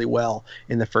 really, really well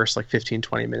in the first like 15,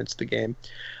 20 minutes of the game.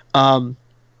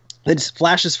 Then it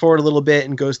flashes forward a little bit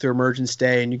and goes through Emergence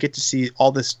Day, and you get to see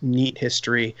all this neat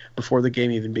history before the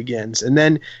game even begins. And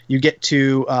then you get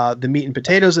to the meat and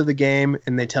potatoes of the game,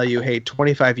 and they tell you, hey,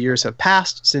 25 years have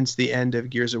passed since the end of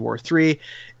Gears of War 3,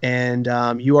 and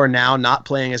you are now not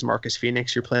playing as Marcus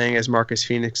Phoenix. You're playing as Marcus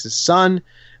Phoenix's son,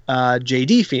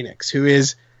 JD Phoenix, who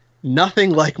is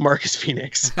nothing like Marcus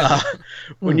Phoenix.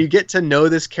 When you get to know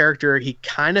this character, he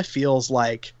kind of feels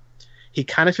like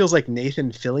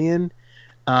Nathan Fillion,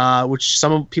 which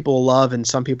some people will love and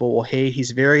some people will hate.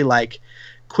 He's very like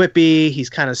quippy. He's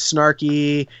kind of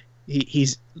snarky.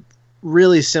 He's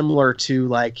really similar to,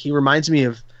 like, he reminds me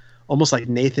of almost like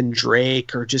Nathan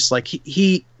Drake, or just like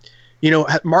he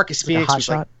Marcus Phoenix like was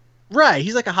like, right.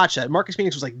 He's like a hotshot. Marcus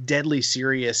Phoenix was like deadly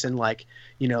serious and like,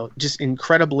 just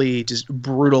incredibly just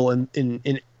brutal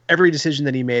in every decision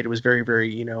that he made. Was very,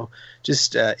 very,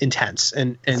 just intense.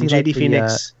 And JD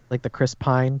Phoenix, like the Chris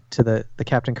Pine to the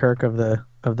Captain Kirk of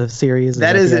the series.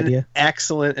 That is the an idea?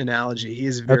 excellent analogy. He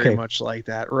is very much like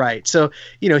that. Right. So,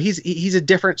 he's a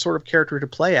different sort of character to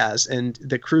play as, and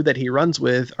the crew that he runs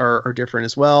with are different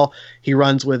as well. He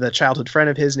runs with a childhood friend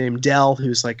of his named Dell,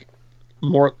 who's like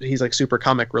he's like super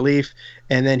comic relief.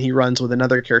 And then he runs with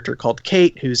another character called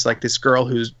Kate, who's like this girl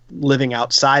who's living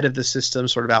outside of the system,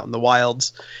 sort of out in the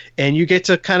wilds. And you get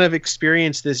to kind of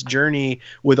experience this journey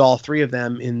with all three of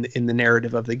them in the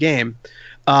narrative of the game.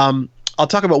 I'll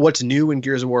talk about what's new in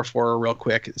Gears of War 4 real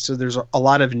quick. So there's a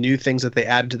lot of new things that they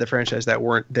added to the franchise that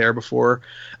weren't there before.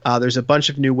 There's a bunch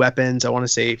of new weapons. I want to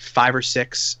say 5 or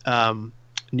 6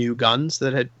 new guns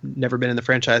that had never been in the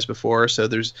franchise before. So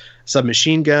there's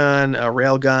submachine gun, a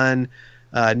rail gun,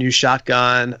 new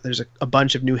shotgun. There's a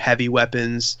bunch of new heavy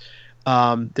weapons.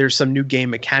 There's some new game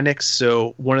mechanics.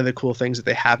 So one of the cool things that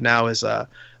they have now is an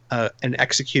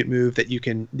execute move that you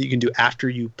can do after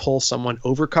you pull someone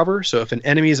over cover. So if an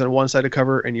enemy is on one side of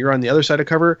cover and you're on the other side of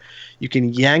cover, you can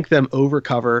yank them over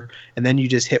cover, and then you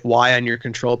just hit Y on your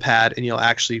control pad and you'll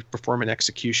actually perform an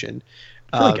execution.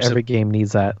 I feel like every game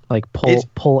needs that, like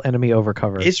pull enemy over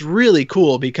cover. It's really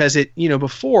cool because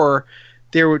before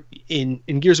there were in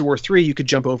Gears of War 3, you could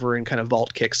jump over and kind of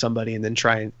vault kick somebody and then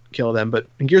try and kill them. But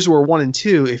in Gears of War 1 and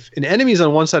 2, if an enemy is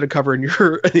on one side of cover and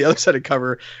you're on the other side of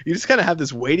cover, you just kind of have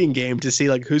this waiting game to see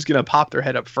like who's going to pop their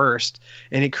head up first.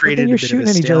 And it created you're a bit shooting of a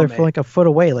at each other stalemate. for like a foot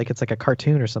away, like it's like a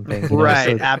cartoon or something.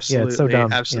 Right, So, absolutely. Yeah, it's so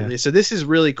dumb. Absolutely. Yeah. So this is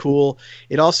really cool.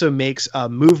 It also makes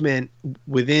movement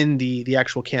within the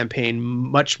actual campaign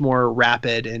much more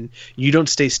rapid, and you don't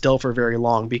stay still for very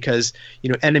long because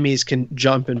enemies can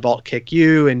jump and vault kick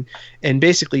you, and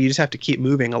basically you just have to keep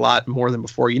moving a lot more than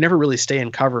before. You never really stay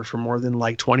in cover for more than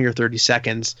like 20 or 30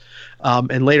 seconds.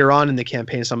 And later on in the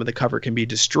campaign, some of the cover can be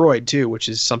destroyed too, which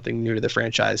is something new to the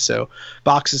franchise. So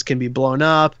boxes can be blown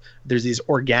up. There's these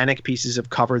organic pieces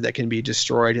of cover that can be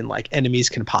destroyed, and like enemies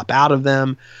can pop out of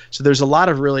them. So there's a lot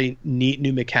of really neat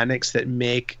new mechanics that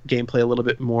make gameplay a little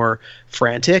bit more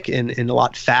frantic and a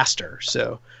lot faster.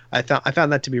 So I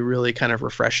found that to be really kind of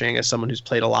refreshing as someone who's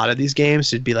played a lot of these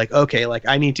games, to be like, okay, like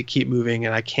I need to keep moving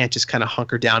and I can't just kind of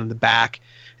hunker down in the back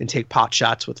and take pot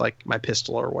shots with like my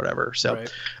pistol or whatever. So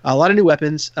Right. a lot of new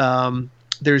weapons.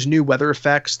 There's new weather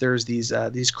effects. There's these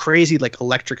crazy like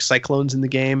electric cyclones in the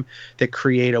game that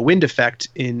create a wind effect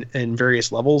in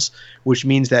various levels, which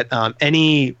means that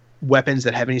any weapons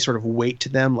that have any sort of weight to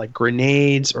them, like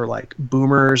grenades or like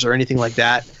boomers or anything like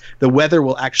that, the weather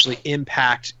will actually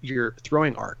impact your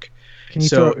throwing arc. Can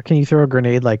you throw a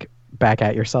grenade like back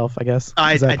at yourself, I guess?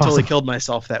 I totally killed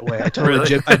myself that way. I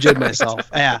totally I jibbed myself.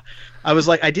 Yeah. I was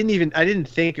like, I didn't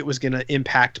think it was going to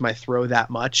impact my throw that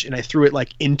much. And I threw it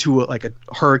like into a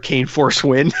hurricane force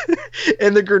wind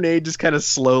and the grenade just kind of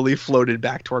slowly floated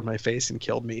back toward my face and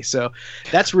killed me. So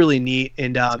that's really neat.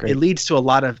 And it leads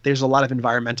to there's a lot of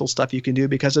environmental stuff you can do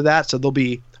because of that. So there'll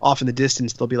be off in the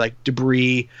distance, there'll be like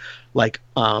debris, like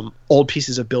old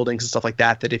pieces of buildings and stuff like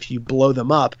that, that if you blow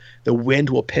them up, the wind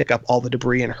will pick up all the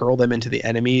debris and hurl them into the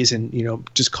enemies and,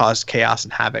 just cause chaos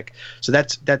and havoc. So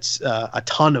that's a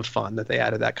ton of fun that they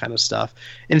added that kind of stuff.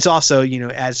 And it's also,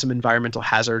 adds some environmental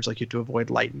hazards, like you have to avoid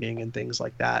lightning and things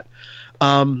like that.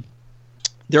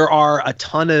 There are a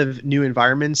ton of new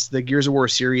environments. The Gears of War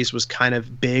series was kind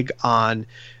of big on,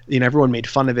 everyone made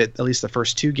fun of it, at least the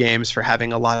first two games, for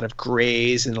having a lot of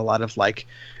grays and a lot of like,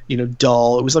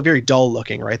 dull. It was like very dull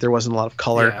looking, right? There wasn't a lot of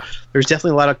color. Yeah. There's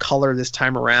definitely a lot of color this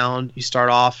time around. You start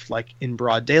off like in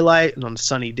broad daylight and on a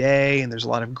sunny day, and there's a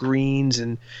lot of greens.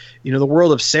 And, the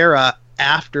world of Sarah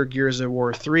after Gears of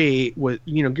War 3 was,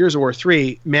 Gears of War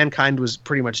 3, mankind was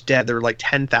pretty much dead. There were like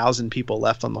 10,000 people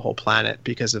left on the whole planet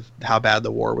because of how bad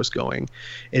the war was going.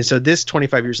 And so this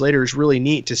 25 years later is really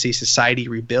neat to see society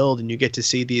rebuild, and you get to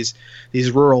see these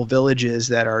rural villages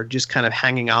that are just kind of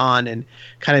hanging on and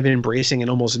kind of embracing an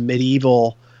almost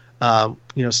medieval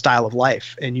style of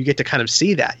life. And you get to kind of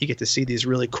see that. You get to see these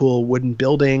really cool wooden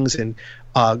buildings, and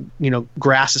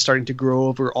grass is starting to grow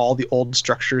over all the old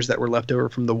structures that were left over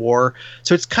from the war.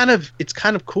 So it's kind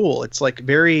of cool. It's like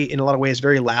in a lot of ways,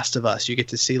 very Last of Us. You get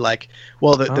to see like,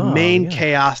 well, the main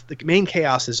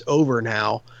chaos is over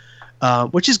now,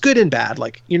 which is good and bad.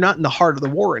 Like, you're not in the heart of the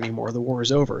war anymore. The war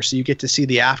is over. So you get to see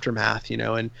the aftermath,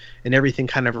 and everything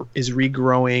kind of is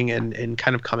regrowing and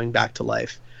kind of coming back to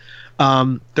life.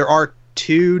 There are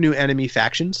 2 new enemy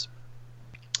factions.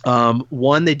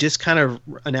 One they just kind of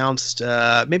announced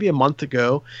maybe a month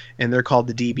ago, and they're called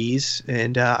the DBs,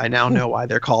 and I now know why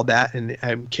they're called that, and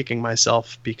I'm kicking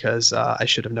myself because I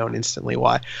should have known instantly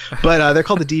why. But they're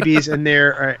called the DBs, and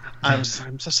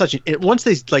once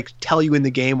they like tell you in the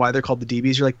game why they're called the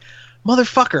DBs, you're like,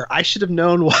 motherfucker, I should have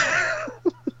known why.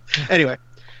 Anyway,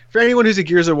 for anyone who's a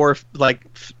Gears of War like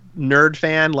nerd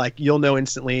fan, like, you'll know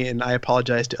instantly, and I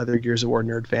apologize to other Gears of War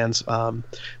nerd fans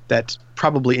that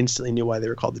probably instantly knew why they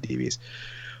were called the DBs.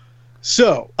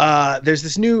 So there's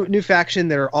this new faction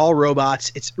that are all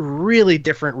robots. It's really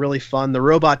different, really fun. The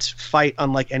robots fight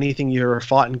unlike anything you ever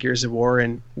fought in Gears of War,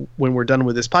 and when we're done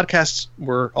with this podcast,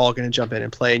 we're all going to jump in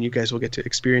and play, and you guys will get to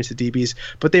experience the DBs.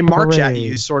 But they march at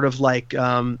you sort of like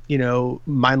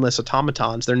mindless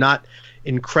automatons. They're not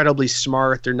incredibly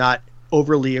smart. They're not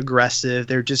overly aggressive.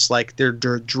 They're just like they're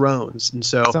drones. And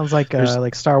so it sounds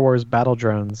like Star Wars battle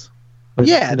drones.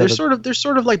 Yeah, they're sort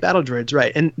of like battle droids,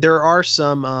 right? And there are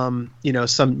some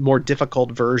some more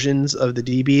difficult versions of the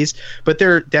DBs, but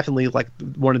they're definitely like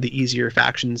one of the easier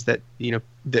factions that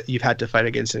that you've had to fight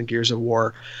against in Gears of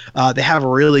War. They have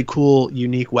really cool,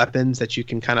 unique weapons that you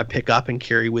can kind of pick up and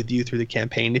carry with you through the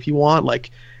campaign if you want. Like,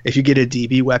 if you get a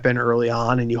DB weapon early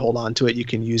on and you hold on to it, you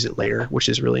can use it later, which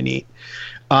is really neat.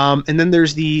 And then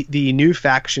there's the new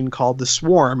faction called the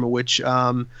Swarm, which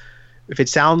if it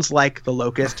sounds like the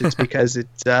Locust, it's because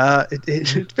it's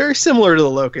very similar to the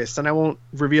Locust, and I won't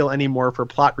reveal any more for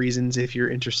plot reasons if you're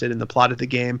interested in the plot of the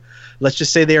game. Let's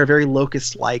just say they are very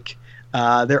Locust-like.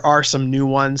 There are some new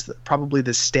ones. Probably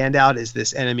the standout is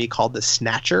this enemy called the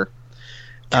Snatcher.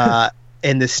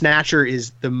 And the Snatcher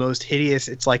is the most hideous.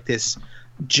 It's like this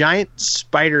giant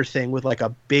spider thing with like a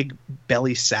big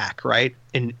belly sack, right?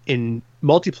 In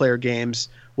multiplayer games,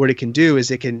 what it can do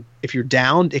is if you're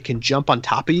downed, it can jump on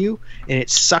top of you and it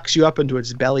sucks you up into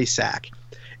its belly sack.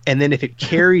 And then if it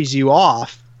carries you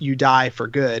off, you die for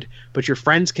good, but your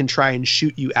friends can try and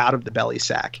shoot you out of the belly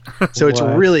sack. So it's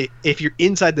really, if you're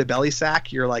inside the belly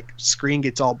sack, your like screen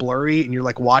gets all blurry and you're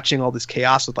like watching all this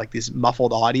chaos with like this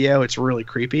muffled audio. It's really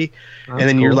creepy. That's and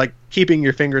then cool. You're like keeping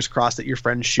your fingers crossed that your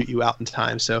friends shoot you out in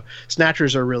time. So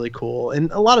Snatchers are really cool.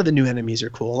 And a lot of the new enemies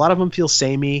are cool. A lot of them feel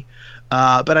samey.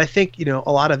 But I think,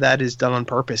 a lot of that is done on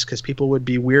purpose because people would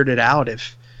be weirded out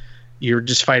if you're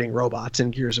just fighting robots in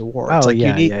Gears of War. Oh, It's like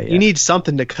yeah, you need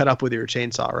something to cut up with your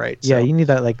chainsaw, right? Yeah, So- you need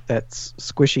that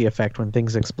squishy effect when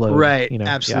things explode. Right, You know?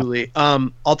 absolutely.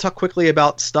 I'll talk quickly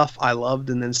about stuff I loved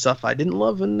and then stuff I didn't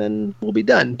love, and then we'll be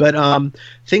done. But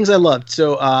things I loved.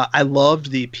 So I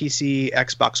loved the PC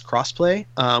Xbox crossplay,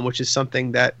 which is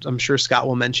something that I'm sure Scott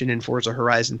will mention in Forza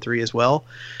Horizon 3 as well.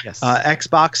 Yes.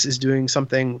 Xbox is doing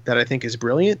something that I think is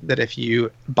brilliant, that if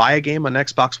you buy a game on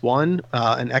Xbox One,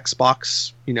 an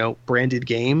Xbox, branded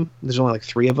game, there's only like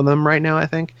 3 of them right now, I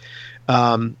think,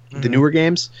 the newer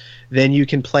games, then you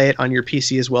can play it on your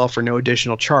PC as well for no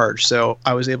additional charge. So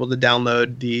I was able to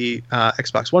download the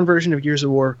Xbox One version of Gears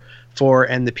of War 4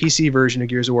 and the PC version of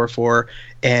Gears of War 4,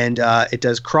 and it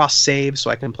does cross save, so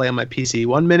I can play on my PC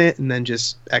 1 minute and then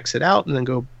just exit out and then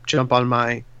go jump on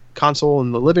my console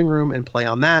in the living room and play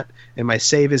on that, and my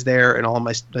save is there and all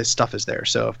my stuff is there.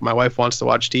 So if my wife wants to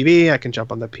watch TV, I can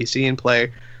jump on the PC and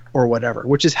play or whatever,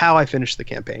 which is how I finished the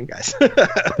campaign, guys.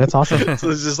 That's awesome. So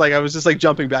it's just like I was just like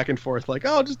jumping back and forth, like,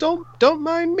 oh, just don't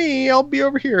mind me, I'll be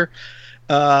over here.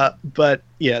 But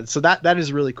yeah, so that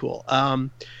is really cool.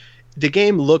 The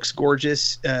game looks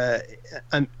gorgeous.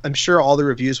 I'm sure all the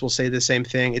reviews will say the same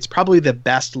thing. It's probably the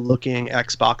best looking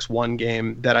Xbox One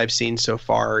game that I've seen so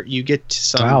far. You get to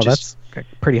some That's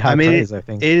pretty high praise, I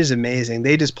think. It is amazing.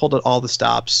 They just pulled at all the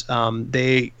stops.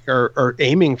 They are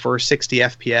aiming for 60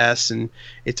 FPS, and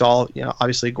it's all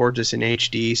obviously gorgeous in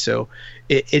HD. So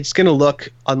it's going to look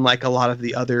unlike a lot of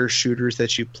the other shooters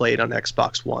that you played on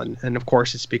Xbox One. And of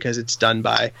course, it's because it's done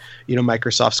by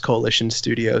Microsoft's Coalition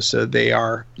Studios, so they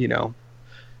are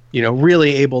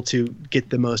really able to get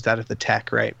the most out of the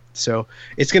tech, right? So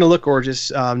it's going to look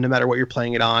gorgeous no matter what you're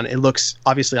playing it on. It looks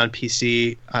obviously on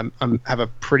PC. I have a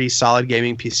pretty solid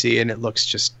gaming PC, and it looks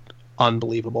just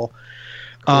unbelievable.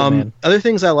 Cool, other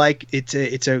things I like,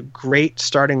 it's a great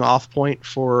starting off point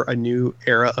for a new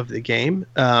era of the game.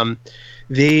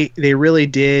 They really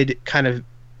did kind of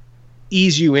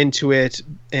ease you into it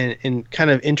and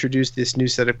kind of introduce this new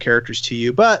set of characters to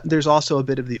you, but there's also a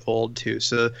bit of the old too.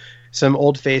 So some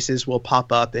old faces will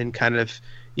pop up and kind of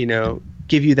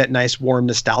give you that nice warm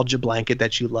nostalgia blanket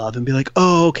that you love and be like,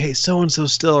 oh, okay, so and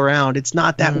so's still around, it's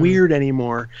not that weird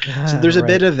anymore. So there's a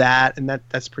bit of that, and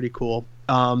that's pretty cool.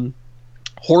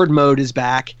 Horde mode is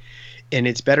back, and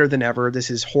it's better than ever. This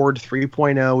is Horde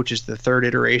 3.0, which is the third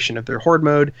iteration of their Horde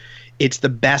mode. It's the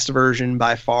best version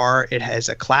by far. It has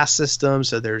a class system,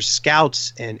 so there's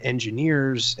scouts and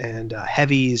engineers and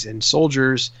heavies and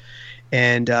soldiers.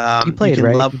 And you played,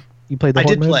 right? You played the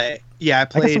Horde mode? I did play. Yeah, I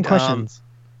played. I got some questions.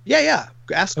 Yeah.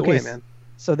 Ask away, man.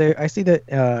 So I see that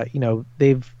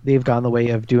they've gone the way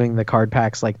of doing the card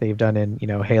packs like they've done in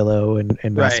Halo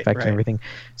and Mass Effect and everything.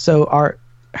 So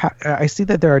I see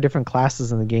that there are different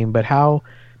classes in the game, but how,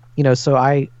 so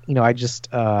I just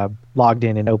logged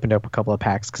in and opened up a couple of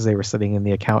packs because they were sitting in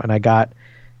the account, and I got,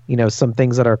 some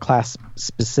things that are class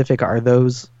specific. Are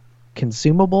those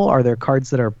consumable? Are there cards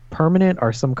that are permanent?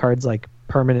 Are some cards like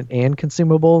permanent and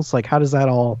consumables? Like, how does that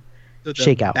all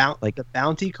shake out? Like the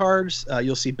bounty cards,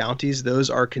 you'll see bounties. Those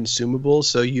are consumables,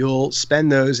 so you'll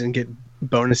spend those and get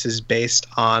bonuses based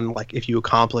on like if you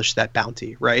accomplish that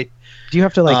bounty, right? Do you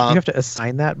have to you have to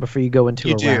assign that before you go into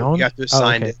a round? You have to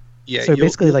assign it. Yeah. So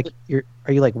basically,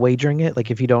 are you like wagering it?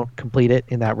 Like if you don't complete it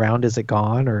in that round, is it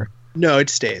gone or? No, it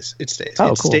stays. Oh, it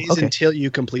cool. stays Okay. until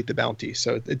you complete the bounty,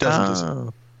 so it doesn't disappear.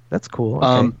 That's cool.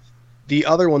 Okay. The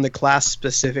other one, the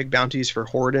class-specific bounties for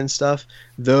Horde and stuff,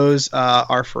 those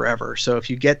are forever. So if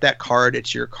you get that card,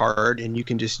 it's your card, and you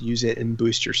can just use it and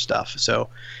boost your stuff. So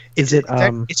it's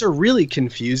a really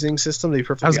confusing system, to be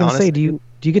perfectly honest. I was going to say,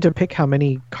 do you get to pick how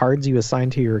many cards you assign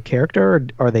to your character,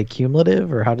 or are they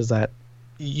cumulative, or how does that?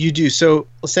 You do. So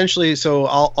essentially,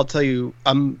 I'll tell you,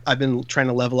 I've been trying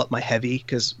to level up my heavy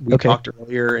because we talked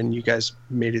earlier and you guys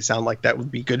made it sound like that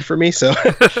would be good for me. So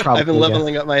I've been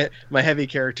leveling up my heavy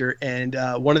character. And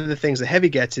one of the things the heavy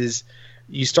gets is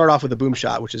you start off with a boom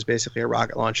shot, which is basically a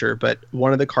rocket launcher. But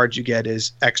one of the cards you get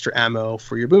is extra ammo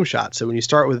for your boom shot. So when you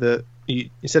start with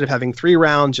instead of having 3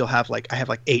 rounds, you'll have I have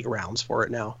 8 rounds for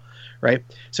it now. Right.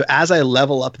 So as I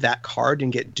level up that card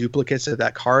and get duplicates of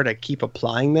that card, I keep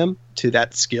applying them to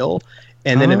that skill.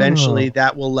 And then eventually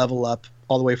that will level up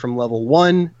all the way from level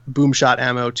 1 boom shot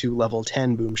ammo to level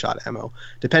 10 boom shot ammo,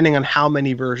 depending on how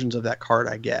many versions of that card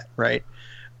I get. Right.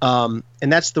 And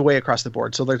that's the way across the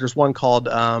board. So there's one called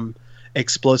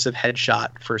explosive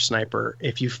headshot for sniper.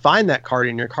 If you find that card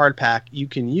in your card pack, you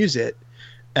can use it.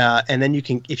 And then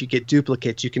if you get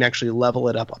duplicates, you can actually level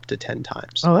it up to 10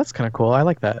 times. Oh, that's kind of cool. I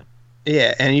like that.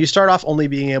 Yeah, and you start off only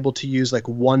being able to use like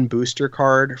one booster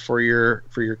card for your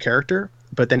character,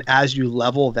 but then as you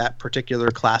level that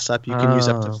particular class up, you can use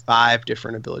up to 5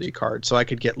 different ability cards. So I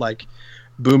could get like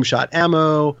boom shot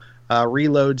ammo,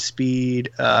 reload speed,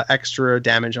 extra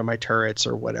damage on my turrets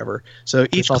or whatever. So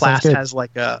each class has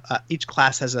like each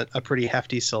class has a pretty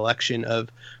hefty selection of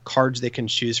cards they can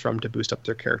choose from to boost up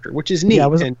their character, which is neat. Yeah,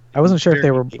 I wasn't sure if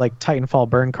they were neat. Like Titanfall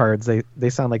burn cards. They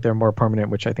sound like they're more permanent,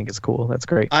 which I think is cool. That's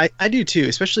great. I do too,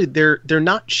 especially they're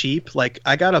not cheap. Like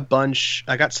I got a bunch.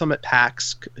 I got some at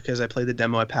PAX because I played the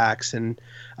demo at PAX, and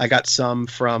I got some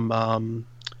from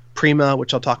Prima,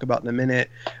 which I'll talk about in a minute.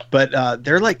 But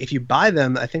they're like, if you buy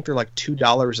them, I think they're like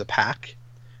 $2 a pack,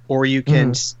 or you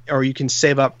can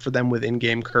save up for them with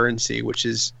in-game currency, which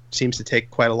seems to take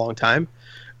quite a long time.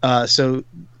 So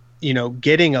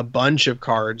getting a bunch of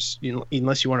cards,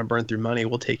 unless you want to burn through money,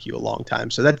 will take you a long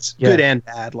time. So that's good and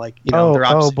bad. Like they're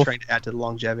obviously trying to add to the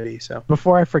longevity. So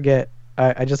before I forget,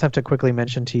 I just have to quickly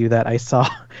mention to you that I saw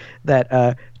that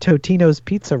Totino's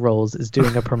Pizza Rolls is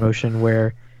doing a promotion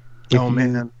where you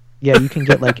can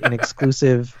get like an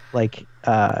exclusive like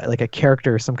a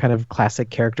character, some kind of classic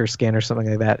character skin or something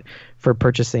like that for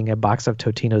purchasing a box of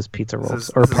Totino's Pizza Rolls.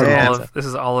 This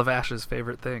is all of Ash's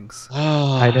favorite things.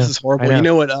 Oh, I know, this is horrible. You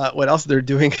know what else they're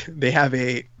doing? They have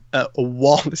a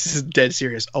wall. This is dead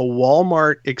serious. A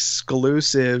Walmart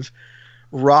exclusive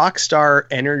Rockstar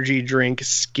energy drink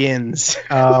skins.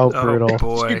 Oh, brutal.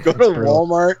 Boy. You go to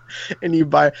Walmart and you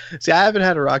buy. See, I haven't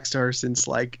had a Rockstar since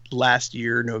like last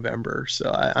year, November.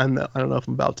 So I don't know if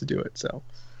I'm about to do it. So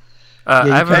I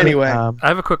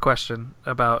have a quick question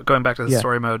about going back to the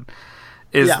story mode.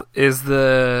 Is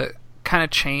the kind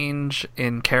of change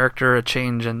in character a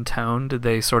change in tone? Did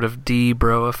they sort of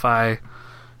de-broify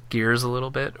Gears a little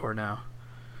bit, or no?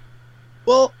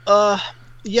 Well,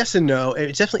 yes and no.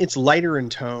 It's lighter in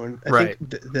tone. I think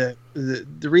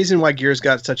the reason why Gears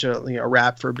got such a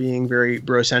rap for being very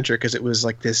bro-centric because it was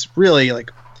like this really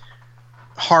like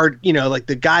hard, like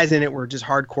the guys in it were just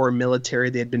hardcore military.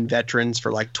 They had been veterans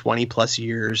for like 20 plus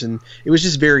years, and it was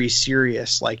just very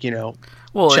serious. Like well,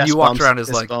 and you walked around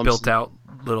as like built out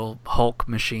little Hulk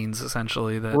machines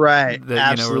essentially. That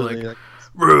absolutely. Were like,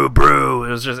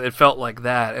 brew. It felt like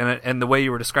that, and the way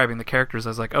you were describing the characters,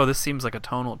 I was like, oh, this seems like a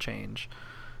tonal change.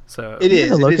 So it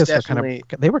is. The Locusts are kind of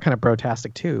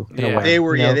brotastic too. In a way, they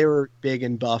were. They were big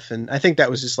and buff, and I think that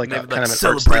was just like a kind of an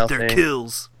celebrate their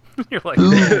kills. You're like,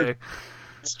 okay.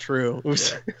 It's true. It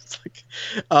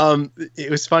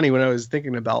was funny when I was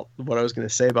thinking about what I was going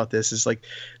to say about this. Is like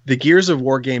the Gears of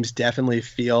War games definitely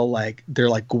feel like they're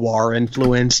like Gwar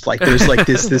influenced. Like there's like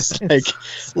this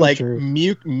like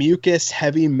mucus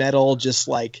heavy metal. Just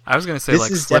like I was going to say, this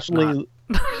like is Slipknot. definitely.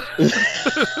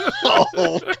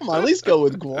 Oh, come on! At least go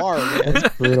with Gwar, man.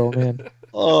 That's brutal, man.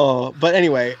 Oh, but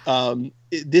anyway,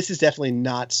 this is definitely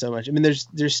not so much. I mean,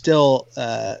 there's still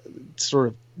sort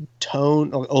of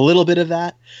tone, a little bit of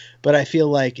that, but I feel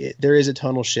like there is a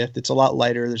tonal shift. It's a lot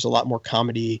lighter. There's a lot more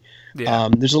comedy. Yeah.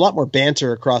 There's a lot more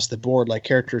banter across the board. Like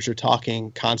characters are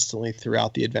talking constantly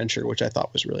throughout the adventure, which I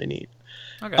thought was really neat.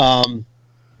 Okay.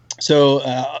 So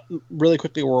really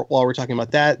quickly, while we're talking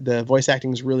about that, the voice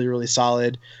acting is really, really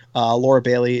solid. Laura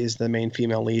Bailey is the main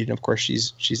female lead, and of course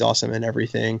she's awesome in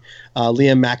everything.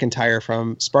 Liam McIntyre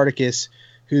from Spartacus,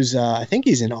 who's I think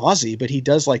he's in Aussie, but he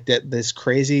does like this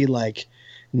crazy like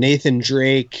Nathan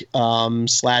Drake /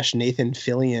 Nathan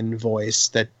Fillion voice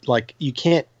that like you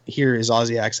can't hear his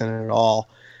Aussie accent at all.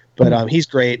 But he's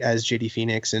great as JD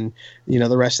Phoenix, and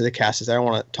the rest of the cast is. I don't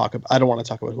want to talk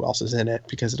about who else is in it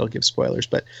because it'll give spoilers.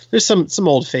 But there's some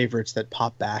old favorites that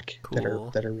pop back that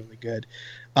are really good.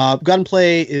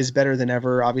 Gunplay is better than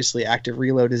ever. Obviously, Active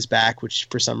Reload is back, which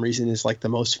for some reason is like the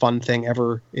most fun thing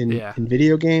ever in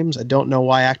video games. I don't know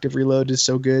why Active Reload is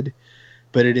so good,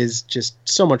 but it is just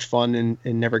so much fun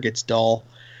and never gets dull.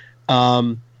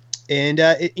 Like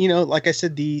I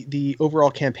said, the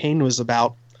overall campaign was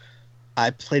about.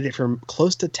 I played it for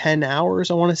close to 10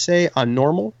 hours, I want to say, on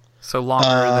normal. So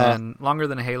longer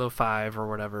than Halo 5 or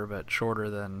whatever, but shorter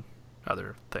than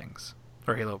other things.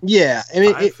 Or Halo 5? Yeah, I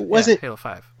mean, it wasn't... Halo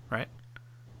 5, right?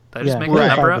 Did I just make the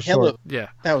number up?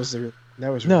 That was really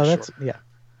short.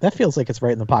 That feels like it's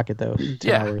right in the pocket, though. 10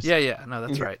 hours. Yeah. No,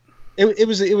 that's right. It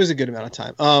was a good amount of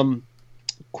time.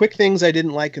 Quick things I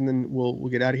didn't like, and then we'll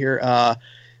get out of here.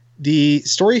 The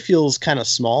story feels kind of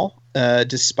small,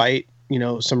 despite...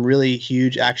 some really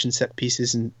huge action set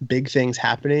pieces and big things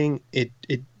happening. It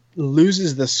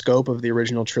loses the scope of the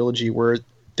original trilogy where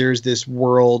there's this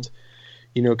world,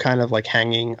 kind of like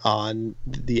hanging on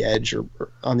the edge or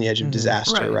on the edge of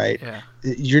disaster, right? Yeah.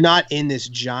 You're not in this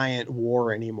giant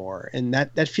war anymore. And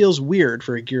that feels weird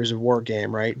for a Gears of War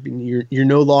game, right? You're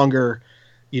no longer,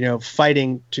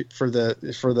 fighting for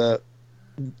the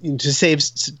to save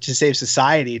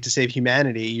society, to save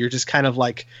humanity. You're just kind of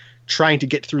like trying to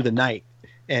get through the night.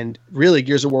 And really,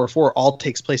 Gears of War 4 all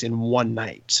takes place in one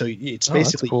night. So it's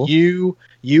basically cool. you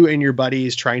and your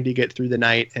buddies trying to get through the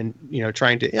night, and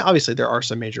trying to. Obviously, there are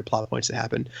some major plot points that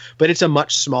happen, but it's a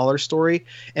much smaller story.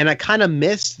 And I kind of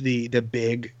missed the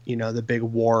big the big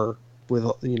war with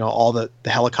all the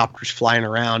helicopters flying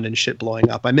around and shit blowing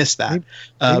up. I missed that.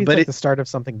 Maybe but it's like the start of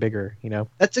something bigger.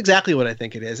 That's exactly what I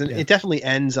think it is, and it definitely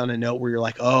ends on a note where you're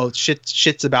like, oh,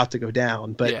 shit's about to go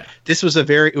down. But this was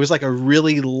it was like a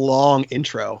really long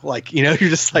intro. Like you're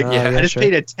just like, I just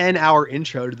paid a 10-hour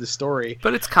intro to the story.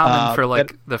 But it's common for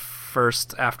like the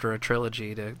first after a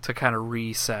trilogy to kind of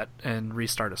reset and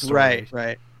restart a story.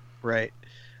 Right.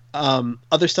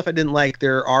 Other stuff I didn't like.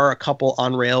 There are a couple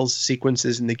on rails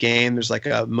sequences in the game. There's like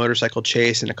a motorcycle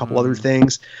chase and a couple other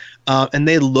things, and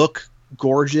they look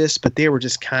gorgeous, but they were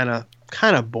just kind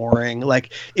of boring.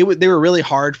 Like they were really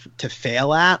hard to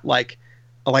fail at. Like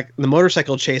the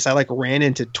motorcycle chase, I like ran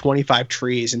into 25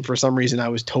 trees, and for some reason I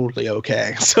was totally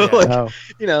okay. So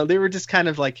they were just kind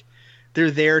of like. They're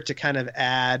there to kind of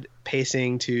add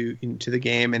pacing to the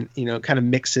game and kind of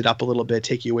mix it up a little bit,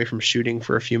 take you away from shooting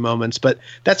for a few moments. But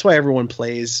that's why everyone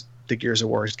plays the Gears of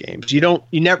War games.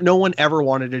 No one ever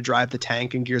wanted to drive the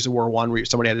tank in Gears of War 1 where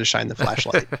somebody had to shine the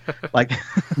flashlight. Like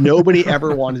nobody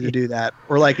ever wanted to do that.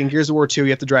 Or like in Gears of War 2,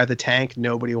 you have to drive the tank.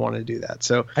 Nobody wanted to do that.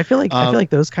 So I feel like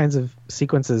those kinds of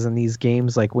sequences in these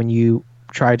games, like when you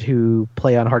try to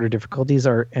play on harder difficulties,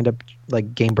 end up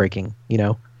like game breaking.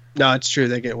 No, it's true.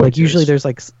 They get like usually there's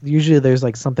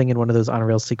like something in one of those on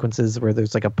rail sequences where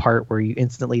there's like a part where you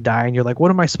instantly die and you're like, what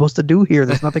am I supposed to do here?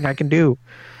 There's nothing I can do.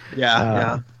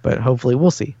 But hopefully we'll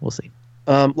see.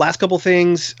 Last couple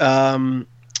things. The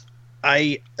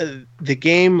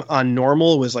game on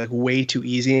normal was like way too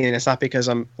easy, and it's not because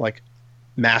I'm like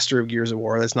master of Gears of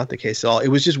War. That's not the case at all. It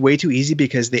was just way too easy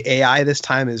because the AI this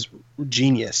time is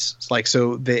genius. It's like,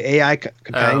 so the AI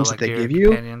companions that they give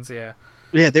you.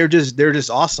 Yeah, they're just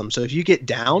awesome. So if you get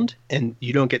downed and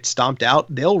you don't get stomped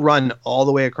out, they'll run all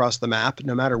the way across the map,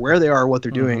 no matter where they are or what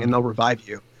they're doing, and they'll revive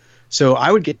you. So I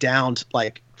would get downed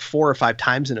like 4 or 5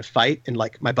 times in a fight, and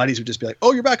like my buddies would just be like,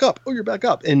 "Oh, you're back up! Oh, you're back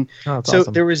up!" And so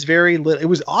awesome. There was very little. It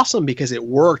was awesome because it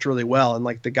worked really well, and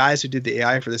like the guys who did the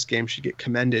AI for this game should get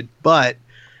commended. But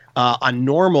on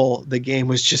normal, the game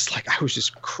was just like I was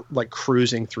just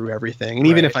cruising through everything, and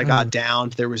even if I got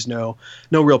downed, there was no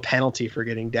real penalty for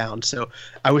getting downed. So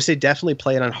I would say definitely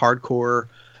play it on hardcore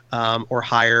or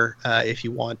higher if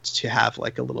you want to have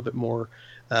like a little bit more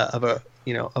of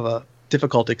a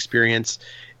difficult experience.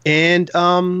 And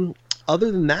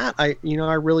other than that, I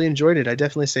really enjoyed it. I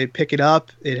definitely say pick it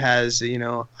up. It has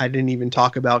I didn't even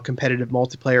talk about competitive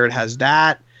multiplayer. It has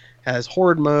that, has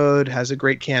horde mode, has a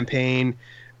great campaign.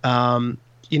 Not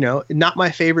my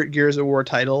favorite Gears of War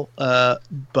title,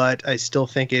 but I still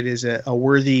think it is a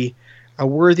worthy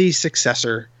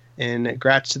successor. And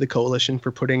congrats to the Coalition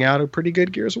for putting out a pretty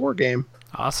good Gears of War game.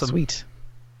 Awesome. Sweet.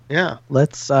 Yeah.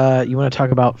 Let's. You want to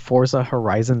talk about Forza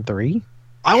Horizon 3?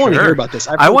 I want to hear about this.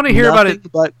 I want to hear about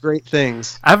it. But great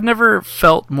things. I've never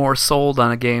felt more sold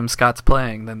on a game Scott's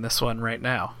playing than this one right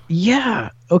now.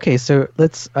 Yeah. Okay. So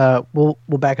let's. We'll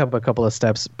back up a couple of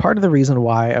steps. Part of the reason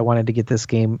why I wanted to get this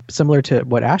game, similar to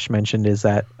what Ash mentioned, is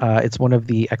that it's one of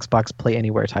the Xbox Play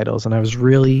Anywhere titles, and I was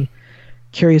really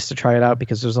curious to try it out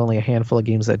because there's only a handful of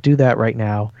games that do that right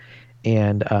now.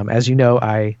 And as you know,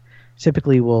 I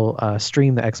typically will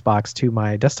stream the Xbox to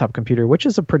my desktop computer, which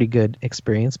is a pretty good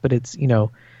experience, but it's,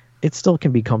 it still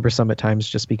can be cumbersome at times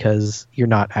just because you're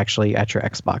not actually at your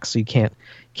Xbox. So you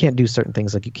can't do certain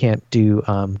things, like you can't do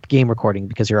game recording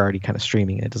because you're already kind of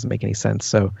streaming and it doesn't make any sense.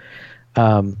 So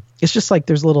it's just like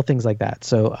there's little things like that.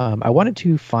 So I wanted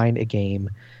to find a game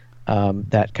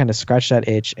that kind of scratched that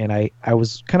itch, and I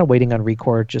was kind of waiting on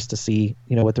Record just to see,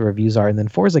 what the reviews are. And then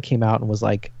Forza came out and was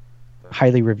like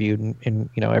highly reviewed, and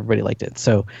everybody liked it.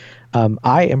 So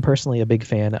I am personally a big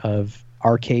fan of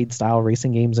arcade style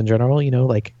racing games in general,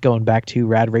 like going back to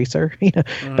Rad Racer,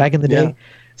 back in the day.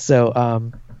 So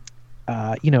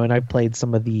and I played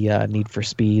some of the Need for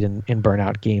Speed and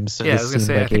Burnout games, so this seemed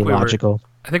like a logical.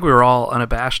 I think we were all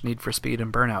unabashed Need for Speed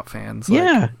and Burnout fans.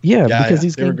 Because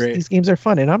these games are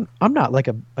fun, and I'm not like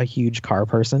a huge car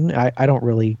person. I don't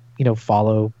really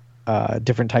follow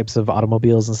different types of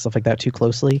automobiles and stuff like that too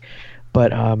closely.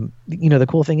 But the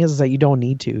cool thing is that you don't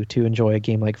need to enjoy a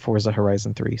game like Forza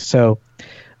Horizon 3. So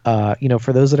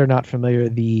for those that are not familiar,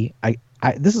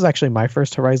 this is actually my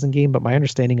first Horizon game, but my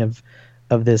understanding of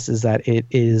this is that it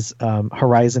is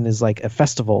Horizon is like a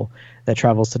festival that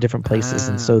travels to different places.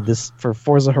 And so this, for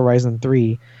Forza Horizon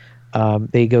 3,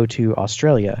 they go to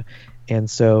Australia, And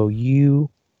so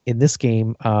you in this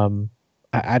game,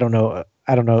 I don't know.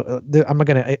 I'm not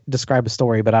going to describe a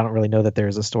story, but I don't really know that there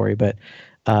is a story. But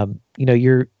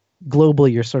you're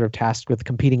globally, you're sort of tasked with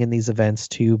competing in these events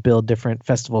to build different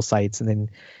festival sites, and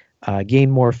then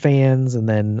gain more fans, and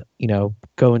then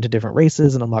go into different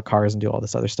races and unlock cars and do all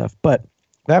this other stuff. But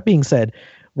that being said,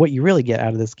 what you really get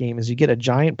out of this game is you get a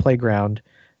giant playground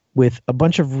with a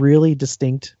bunch of really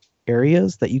distinct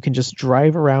areas that you can just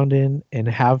drive around in and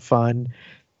have fun,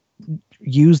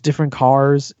 use different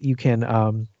cars. You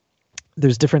can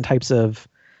there's different types of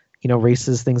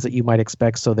races, things that you might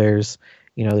expect. So there's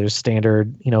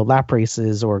standard lap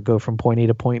races, or go from point A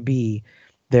to point B.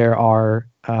 There are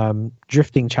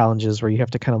drifting challenges where you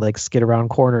have to kind of like skid around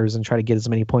corners and try to get as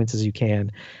many points as you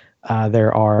can.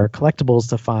 There are collectibles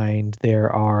to find.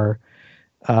 There are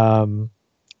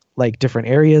like different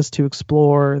areas to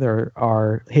explore. There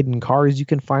are hidden cars you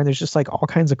can find. There's just like all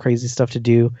kinds of crazy stuff to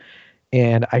do.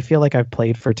 And I feel like I've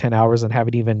played for 10 hours and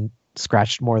haven't even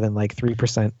scratched more than like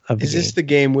 3% of the game. Is this the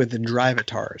game with the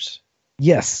drivatars?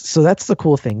 Yes. So that's the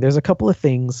cool thing. There's a couple of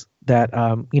things that,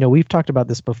 we've talked about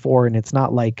this before, and it's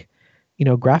not like,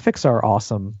 graphics are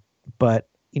awesome, but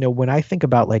when I think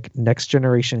about like next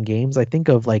generation games, I think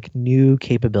of like new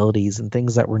capabilities and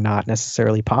things that were not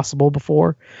necessarily possible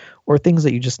before, or things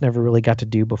that you just never really got to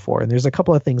do before. And there's a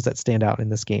couple of things that stand out in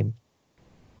this game.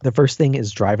 The first thing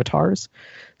is drivatars.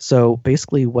 So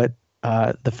basically what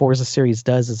the Forza series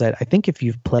does is that I think if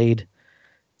you've played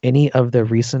any of the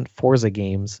recent Forza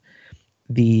games,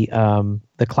 the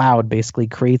cloud basically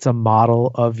creates a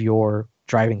model of your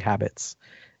driving habits,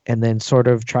 and then sort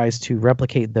of tries to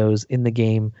replicate those in the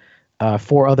game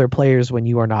for other players when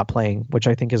you are not playing, which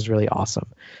I think is really awesome.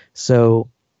 So,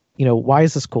 why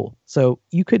is this cool? So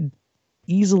you could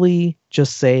easily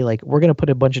just say, like, we're going to put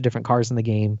a bunch of different cars in the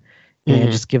game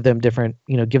and just give them different,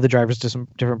 give the drivers just some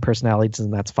different personalities,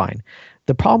 and that's fine.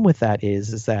 The problem with that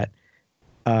is that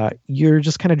you're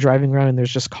just kind of driving around and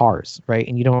there's just cars, right?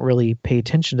 And you don't really pay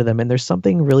attention to them. And there's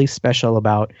something really special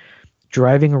about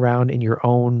driving around in your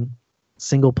own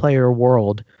single player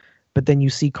world, but then you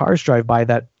see cars drive by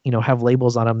that have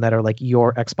labels on them that are like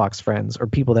your Xbox friends, or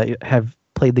people that have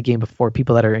played the game before,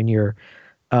 people that are in your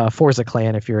Forza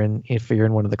clan, if you're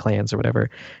in one of the clans or whatever.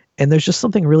 And there's just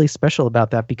something really special about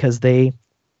that, because the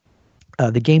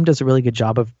game does a really good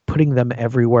job of putting them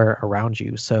everywhere around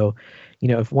you. So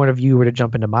if one of you were to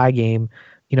jump into my game,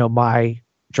 my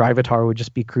drivatar would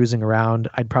just be cruising around.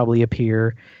 I'd probably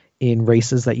appear in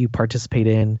races that you participate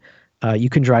in. You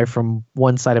can drive from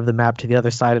one side of the map to the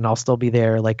other side, and I'll still be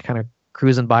there, like kind of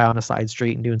cruising by on a side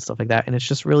street and doing stuff like that. And it's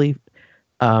just really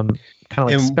kind of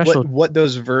like special. What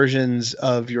those versions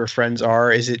of your friends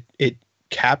are, is it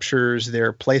captures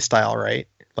their play style, right?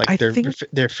 Like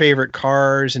their favorite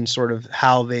cars and sort of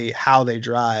how they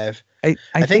drive. I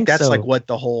think that's so. Like what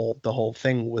the whole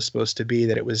thing was supposed to be,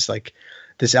 that it was like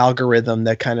this algorithm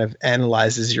that kind of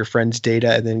analyzes your friend's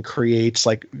data and then creates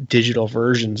like digital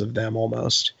versions of them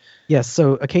almost. Yes.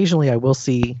 So occasionally I will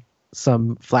see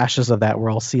some flashes of that, where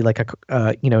I'll see like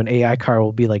an AI car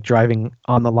will be like driving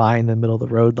on the line in the middle of the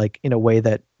road, like in a way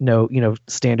that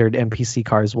standard NPC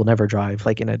cars will never drive,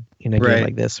 like in a game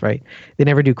like this, right? They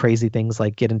never do crazy things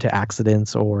like get into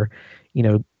accidents or,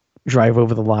 drive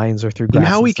over the lines or through grass. You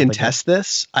know how we can test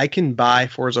this? I can buy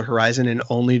Forza Horizon and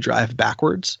only drive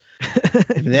backwards.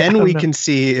 Then we can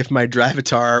see if my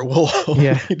drivatar will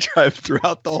only drive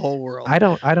throughout the whole world. I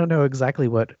don't know exactly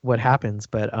what happens,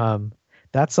 but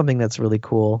that's something that's really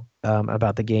cool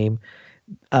about the game.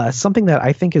 Something that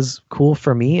I think is cool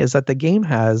for me is that the game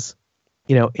has,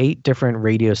 8 different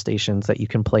radio stations that you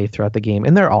can play throughout the game,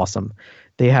 and they're awesome.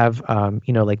 They have,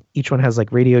 like each one has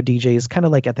like radio DJs, kind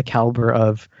of like at the caliber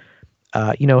of,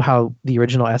 how the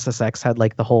original SSX had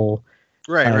like the whole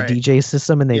DJ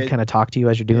system, and they kind of talk to you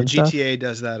as you're doing stuff. GTA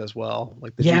does that as well.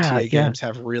 Like the GTA games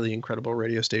have really incredible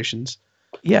radio stations.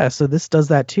 Yeah, so this does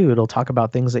that too. It'll talk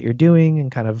about things that you're doing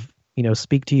and kind of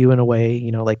speak to you in a way,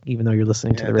 like even though you're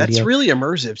listening to the radio. That's really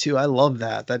immersive too. I love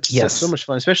that. That's so much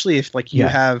fun, especially if like you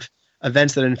have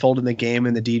events that unfold in the game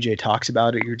and the DJ talks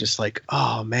about it. You're just like,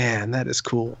 oh man, that is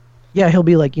cool. Yeah, he'll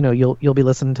be like, you'll be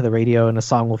listening to the radio and a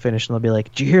song will finish and they'll be like,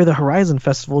 did you hear the Horizon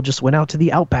Festival just went out to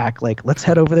the Outback? Like, let's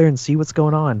head over there and see what's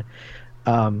going on.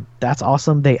 That's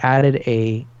awesome. They added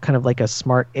a kind of like a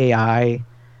smart AI,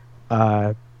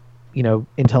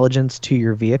 intelligence to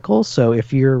your vehicle. So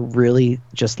if you're really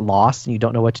just lost and you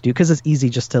don't know what to do, because it's easy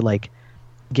just to like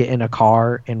get in a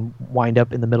car and wind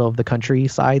up in the middle of the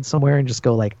countryside somewhere and just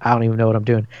go like, I don't even know what I'm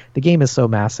doing. The game is so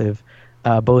massive.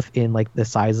 Both in like the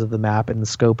size of the map and the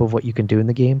scope of what you can do in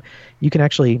the game. You can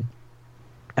actually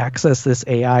access this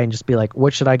AI and just be like,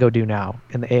 what should I go do now?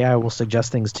 And the AI will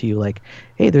suggest things to you like,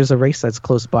 hey, there's a race that's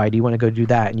close by. Do you want to go do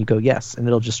that? And you go, yes. And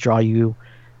it'll just draw you,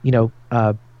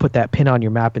 put that pin on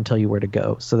your map and tell you where to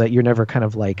go so that you're never kind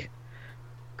of like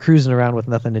cruising around with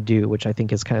nothing to do, which I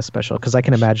think is kind of special because I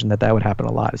can imagine that would happen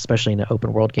a lot, especially in an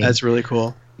open world game. That's really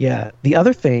cool. Yeah. The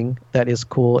other thing that is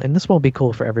cool, and this won't be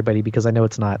cool for everybody because I know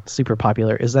it's not super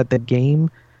popular, is that the game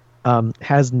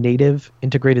has native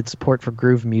integrated support for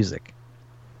Groove Music.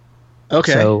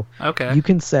 Okay. So Okay. you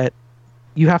can set.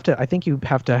 I think you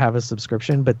have to have a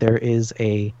subscription, but there is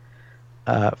a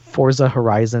Forza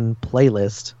Horizon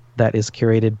playlist that is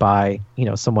curated by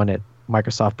someone at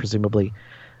Microsoft, presumably.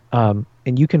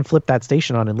 And you can flip that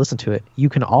station on and listen to it. You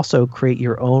can also create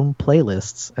your own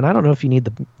playlists. And I don't know if you need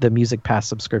the Music Pass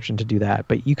subscription to do that,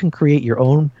 but you can create your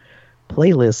own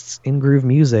playlists in Groove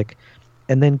Music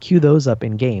and then queue those up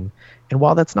in game. And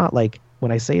while that's not like,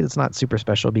 when I say it's not super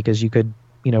special because you could,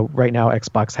 right now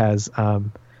Xbox has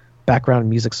background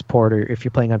music support, or if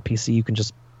you're playing on PC, you can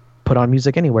just put on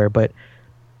music anywhere. But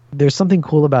there's something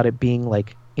cool about it being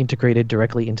like integrated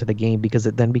directly into the game because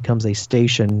it then becomes a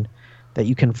station that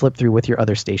you can flip through with your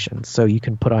other stations. So you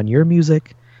can put on your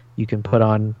music, you can put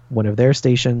on one of their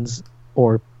stations,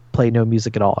 or play no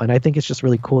music at all. And I think it's just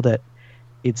really cool that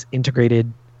it's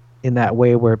integrated in that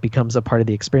way where it becomes a part of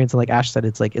the experience. And like Ash said,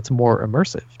 it's more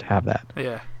immersive to have that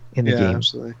in the game.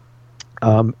 Absolutely.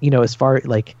 As far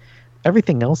like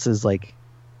everything else is like,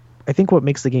 I think what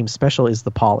makes the game special is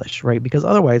the polish, right? Because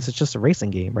otherwise it's just a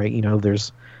racing game, right?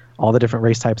 There's all the different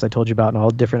race types I told you about and all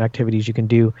the different activities you can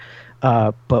do.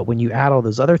 But when you add all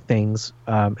those other things,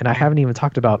 and I haven't even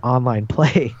talked about online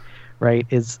play, right,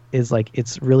 is like,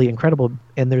 it's really incredible.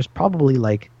 And there's probably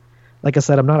like I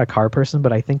said, I'm not a car person,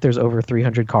 but I think there's over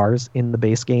 300 cars in the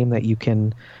base game that you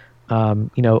can,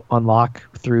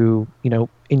 unlock through, in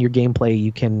your gameplay.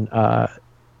 You can,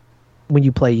 when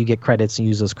you play, you get credits and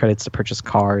use those credits to purchase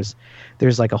cars.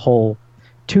 There's like a whole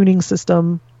tuning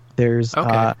system. There's,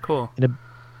 cool.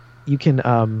 You can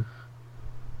like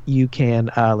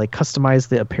customize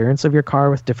the appearance of your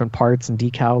car with different parts and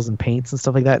decals and paints and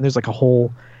stuff like that. And there's like a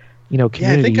whole, community.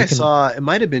 Yeah, I think I saw it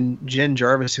might have been Jen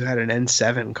Jarvis who had an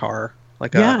N7 car,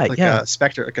 a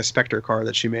Spectre car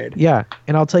that she made. Yeah,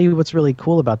 and I'll tell you what's really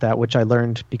cool about that, which I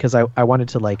learned because I wanted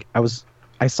to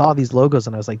I saw these logos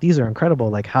and I was like, these are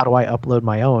incredible. Like, how do I upload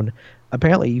my own?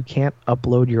 Apparently, you can't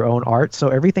upload your own art. So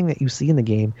everything that you see in the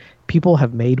game, people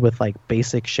have made with like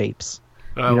basic shapes.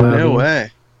 No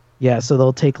way. Yeah, so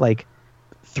they'll take like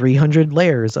 300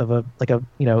 layers of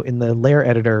in the layer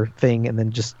editor thing and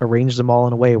then just arrange them all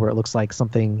in a way where it looks like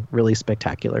something really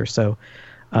spectacular. So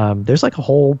there's like a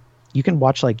whole, you can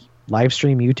watch like live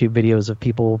stream YouTube videos of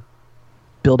people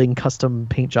building custom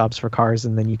paint jobs for cars,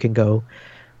 and then you can go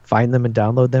find them and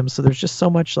download them. So there's just so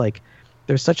much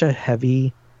there's such a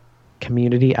heavy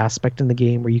community aspect in the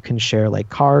game where you can share like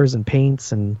cars and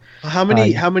paints. And how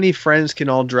many friends can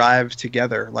all drive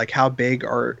together? Like how big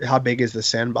is the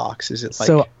sandbox? Is it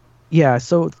like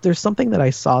so there's something that I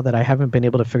saw that I haven't been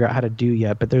able to figure out how to do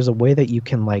yet, but there's a way that you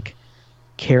can like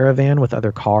caravan with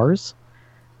other cars,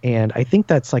 and I think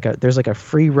that's there's a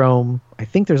free roam. I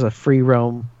think there's a free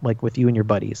roam like with you and your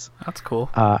buddies. That's cool.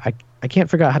 I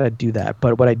can't figure out how to do that,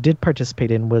 but what I did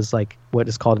participate in was like what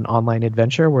is called an online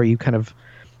adventure, where you kind of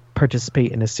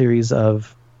participate in a series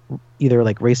of either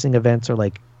like racing events or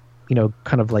like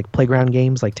kind of like playground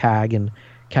games like tag and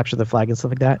capture the flag and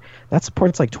stuff like that. That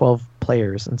supports like 12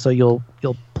 players, and so you'll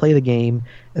play the game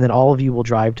and then all of you will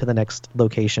drive to the next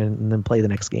location and then play the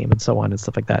next game and so on and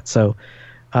stuff like that. So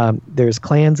there's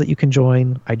clans that you can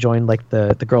join. I joined like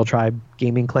the Girl Tribe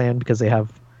gaming clan because they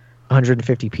have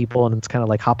 150 people and it's kind of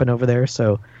like hopping over there.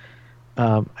 So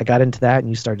I got into that, and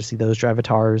you start to see those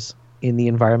drivatars in the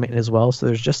environment as well. So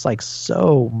there's just like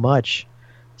so much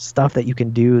stuff that you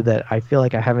can do that I feel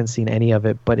like I haven't seen any of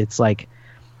it, but it's like,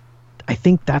 I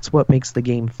think that's what makes the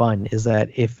game fun, is that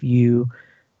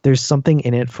there's something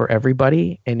in it for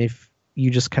everybody. And if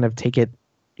you just kind of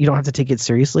you don't have to take it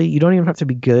seriously. You don't even have to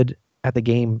be good at the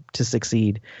game to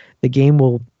succeed. The game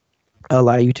will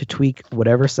allow you to tweak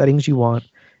whatever settings you want.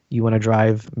 You want to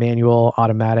drive manual,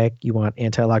 automatic, you want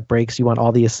anti-lock brakes, you want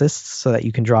all the assists so that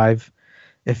you can drive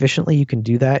efficiently. You can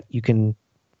do that. You can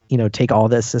take all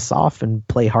the assists off and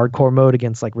play hardcore mode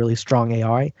against like really strong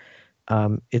AI.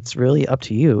 It's really up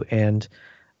to you. And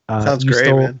sounds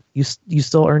great, man. You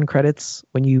still earn credits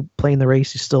when you play in the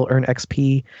race. You still earn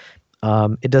XP.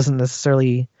 It doesn't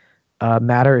necessarily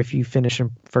matter if you finish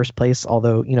in first place,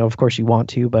 although of course you want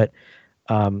to, but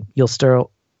you'll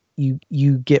still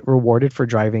you get rewarded for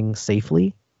driving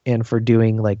safely and for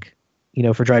doing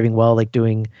for driving well, like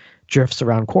doing drifts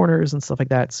around corners and stuff like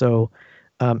that. So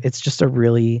It's just a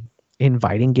really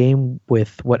inviting game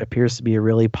with what appears to be a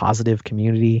really positive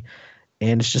community,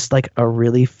 and it's just like a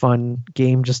really fun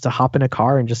game just to hop in a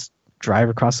car and just drive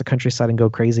across the countryside and go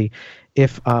crazy.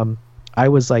 If I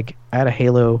had a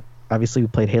Halo, obviously we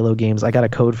played Halo games, I got a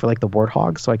code for like the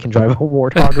Warthog, so I can drive a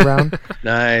Warthog around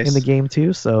Nice. in the game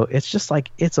too. So it's just like,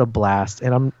 it's a blast.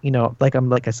 And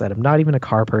like I said, I'm not even a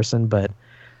car person, but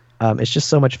it's just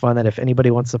so much fun that if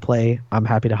anybody wants to play, I'm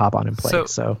happy to hop on and play.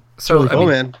 So really cool, I mean,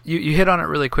 man. You hit on it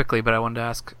really quickly, but I wanted to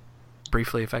ask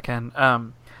briefly if I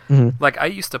can. Like I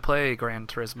used to play Gran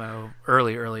Turismo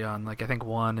early on, like I think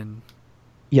 1 and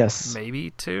yes,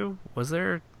 maybe 2. Was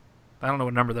there? I don't know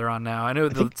what number they're on now. I know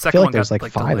the I second feel like one got there's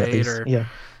like 5 at delayed least.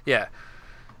 yeah.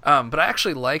 But I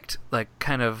actually liked like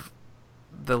kind of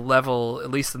the level, at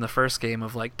least in the first game,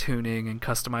 of like tuning and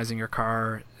customizing your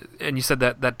car. And you said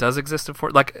that does exist in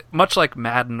Forza, like much like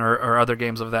Madden or other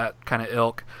games of that kind of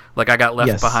ilk. Like I got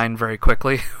left behind very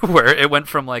quickly, where it went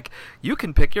from like you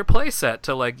can pick your play set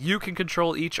to like you can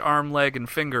control each arm, leg, and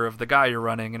finger of the guy you're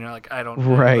running, and you're like, I don't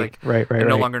know, Right. I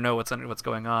no longer know what's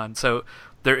going on. So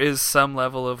there is some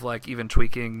level of like even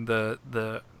tweaking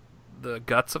the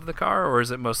guts of the car, or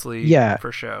is it mostly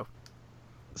for show?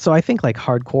 So I think like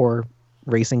hardcore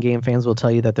racing game fans will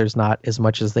tell you that there's not as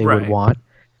much as they would want.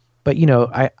 But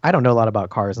I don't know a lot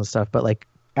about cars and stuff, but like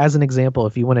as an example,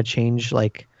 if you want to change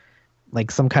like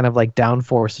some kind of like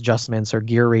downforce adjustments or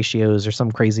gear ratios or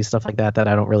some crazy stuff like that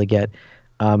I don't really get,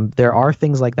 there are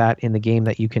things like that in the game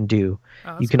that you can do.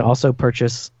 You can also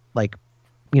purchase like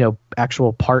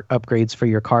actual part upgrades for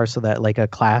your car so that like a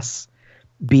class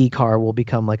B car will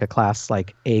become like a class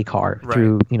like A car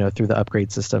through the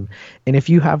upgrade system. And if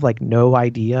you have like no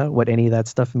idea what any of that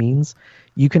stuff means,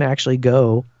 you can actually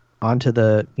go onto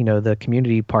the the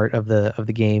community part of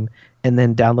the game and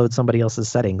then download somebody else's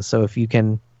settings. So if you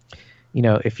can,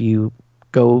 if you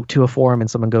go to a forum and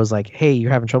someone goes like, hey,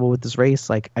 you're having trouble with this race,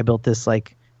 like I built this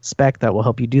like spec that will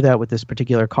help you do that with this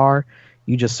particular car,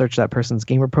 you just search that person's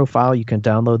gamer profile. You can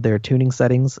download their tuning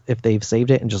settings if they've saved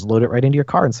it and just load it right into your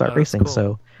car and start racing. Cool.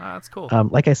 So that's cool.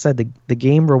 Like I said, the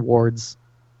game rewards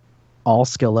all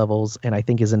skill levels, and I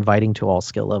think is inviting to all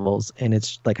skill levels. And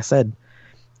it's like I said,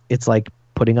 it's like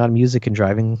putting on music and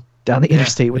driving down the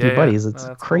interstate with your buddies. It's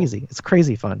crazy. Cool. It's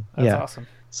crazy fun. That's awesome.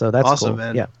 So that's awesome, cool.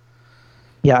 Man.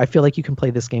 Yeah. I feel like you can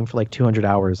play this game for like 200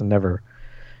 hours and never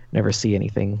see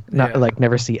anything.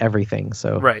 Never see everything.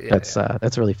 So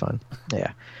that's really fun.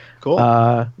 Yeah. Cool.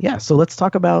 So let's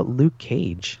talk about Luke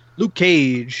Cage. Luke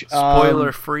Cage.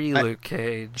 Spoiler free Luke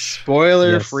Cage.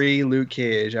 Spoiler free Luke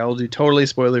Cage. I will do totally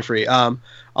spoiler free. I'll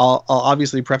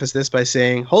obviously preface this by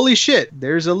saying, holy shit,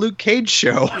 there's a Luke Cage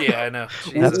show. Yeah, I know.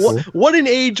 What an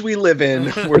age we live in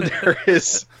where there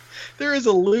is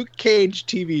a Luke Cage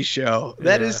TV show.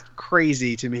 That is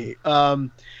crazy to me.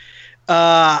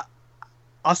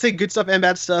 I'll say good stuff and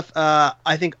bad stuff.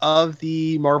 I think of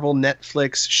the Marvel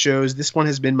Netflix shows, this one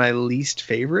has been my least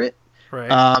favorite.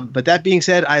 Right. But that being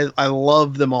said, I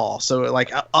love them all. So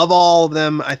like of all of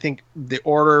them, I think the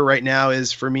order right now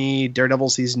is for me Daredevil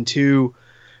season 2,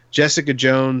 Jessica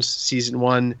Jones season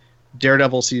 1,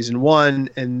 Daredevil season 1,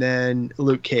 and then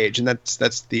Luke Cage, and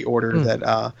that's the order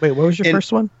that. Wait, what was your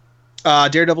first one?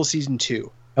 Daredevil season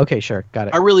 2. Okay, sure, got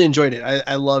it. I really enjoyed it.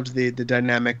 I loved the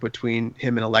dynamic between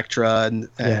him and Elektra, and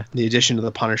the addition of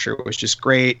the Punisher was just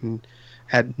great, and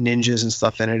had ninjas and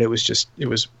stuff in it. It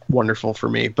was wonderful for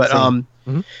me. But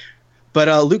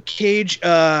Luke Cage,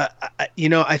 I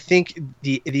think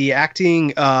the acting,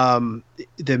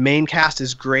 the main cast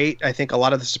is great. I think a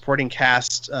lot of the supporting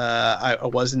cast, I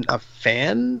wasn't a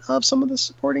fan of some of the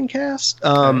supporting cast.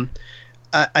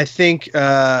 I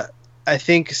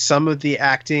think some of the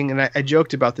acting, and I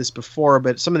joked about this before,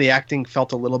 but some of the acting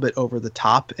felt a little bit over the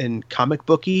top and comic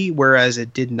booky, whereas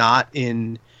it did not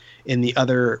in the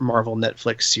other Marvel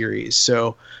Netflix series.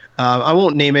 So I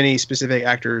won't name any specific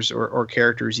actors or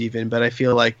characters even, but I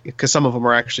feel like, because some of them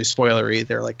are actually spoilery,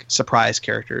 they're like surprise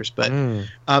characters. But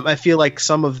I feel like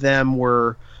some of them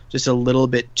were just a little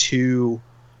bit too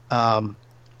out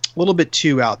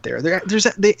there.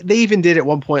 They even did at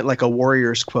one point like a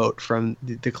Warriors quote from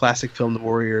the classic film The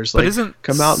Warriors. Like, but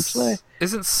come out and play.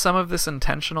 Isn't some of this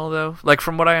intentional though? Like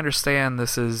from what I understand,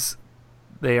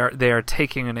 they are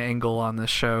taking an angle on this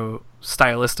show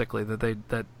stylistically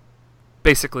that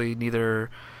basically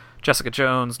neither Jessica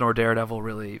Jones nor Daredevil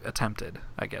really attempted,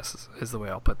 I guess is the way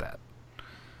I'll put that.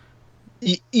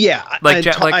 Yeah, like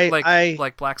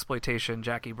blaxploitation,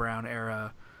 Jackie Brown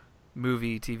era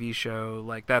movie, TV show,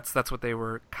 like that's what they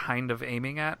were kind of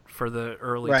aiming at for the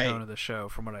early tone of the show,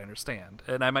 from what I understand.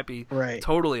 And I might be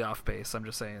totally off base. I'm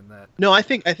just saying that. No, I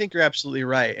think you're absolutely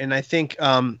right, and I think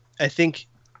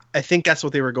I think that's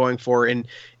what they were going for, and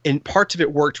parts of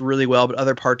it worked really well, but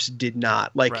other parts did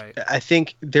not. Like Right. I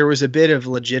think there was a bit of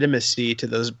legitimacy to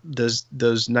those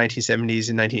 1970s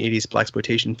and 1980s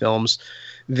blaxploitation films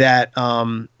that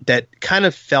that kind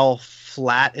of fell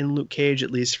flat in Luke Cage,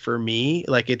 at least for me.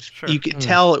 Like Sure. you could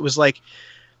tell it was like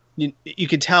you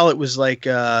could tell it was like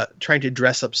trying to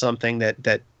dress up something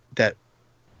that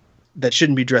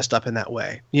shouldn't be dressed up in that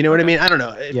way. You know what I mean? I don't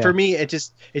know. Yeah. For me, it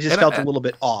just felt a little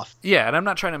bit off. Yeah, and I'm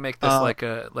not trying to make this like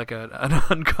an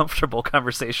uncomfortable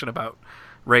conversation about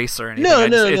race or anything.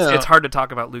 No. It's hard to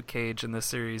talk about Luke Cage in this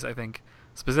series, I think,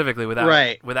 specifically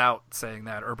without saying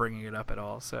that or bringing it up at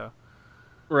all. So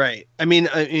Right. I mean,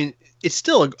 it's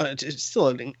still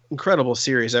an incredible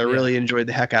series. I really enjoyed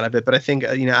the heck out of it. But I think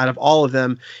out of all of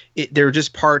them, there were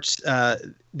just parts.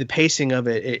 The pacing of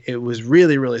it was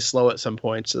really, really slow at some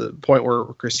points, to the point where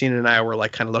Christina and I were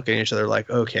like kind of looking at each other like,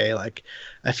 okay, like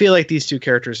I feel like these two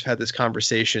characters have had this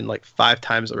conversation like 5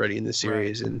 times already in the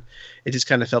series, and it just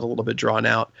kind of felt a little bit drawn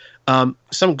out.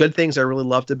 Some good things I really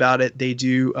loved about it. They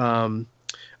do.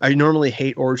 I normally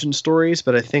hate origin stories,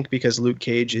 but I think because Luke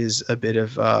Cage is a bit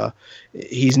of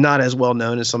he's not as well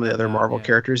known as some of the other Marvel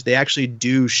characters, they actually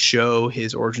do show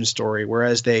his origin story,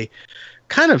 whereas they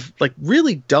kind of like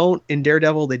really don't in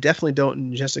Daredevil. They definitely don't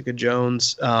in Jessica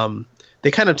Jones. They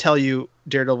kind of tell you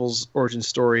Daredevil's origin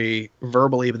story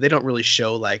verbally, but they don't really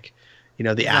show like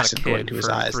the acid going to his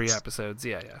eyes. 3 episodes,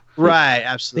 yeah. Right,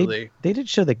 absolutely. They did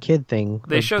show the kid thing.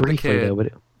 They showed the briefly, kid. though,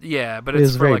 but But it it's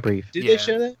was for very like, brief. Did they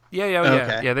show that?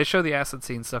 Yeah. Okay. They show the acid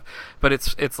scene stuff, but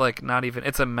it's like not even.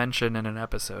 It's a mention in an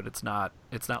episode. It's not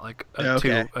like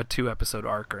a 2 episode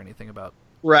arc or anything about.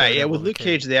 Right. Yeah. With Luke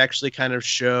Cage, they actually kind of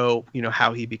show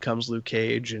how he becomes Luke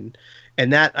Cage, and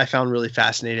that I found really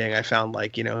fascinating. I found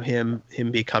like him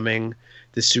becoming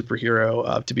this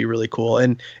superhero to be really cool,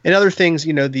 and other things.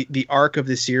 The arc of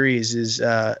the series is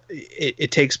it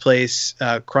takes place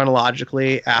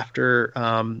chronologically after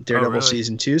Daredevil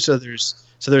season 2. So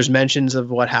there's mentions of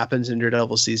what happens in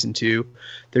Daredevil season 2.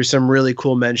 There's some really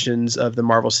cool mentions of the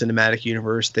Marvel Cinematic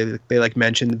Universe. They like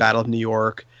mention the Battle of New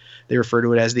York. They refer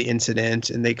to it as the Incident,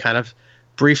 and they kind of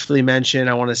briefly mention,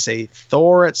 I want to say,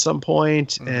 Thor at some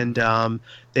point, and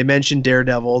they mention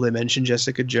Daredevil. They mention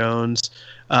Jessica Jones.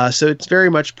 So it's very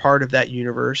much part of that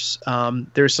universe.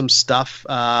 There's some stuff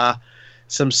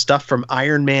from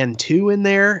Iron Man 2 in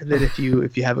there that if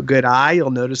you have a good eye,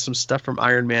 you'll notice some stuff from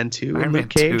Iron Man 2 in Luke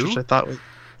Cage, which I thought was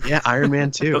Iron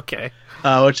Man 2. Okay.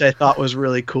 Which I thought was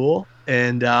really cool.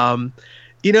 And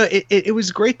it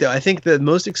was great though. I think the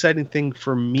most exciting thing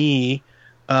for me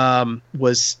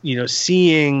was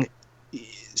seeing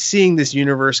this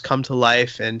universe come to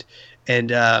life, and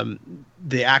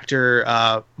the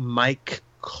actor Mike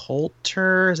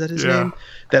Colter, is that his name,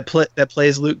 that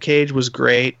plays Luke Cage, was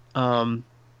great.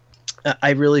 I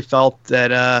really felt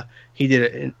that he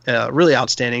did a really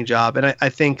outstanding job, and I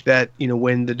think that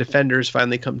when the Defenders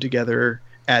finally come together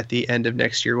at the end of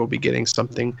next year, we'll be getting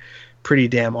something pretty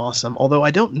damn awesome. Although I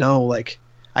don't know, like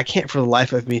I can't for the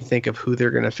life of me think of who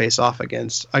they're going to face off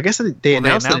against. I guess they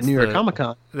announced it at New York Comic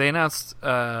Con. They announced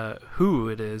who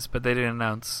it is, but they didn't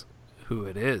announce who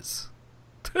it is.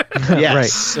 Yes. Right.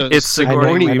 So It's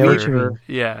Sigourney Weaver.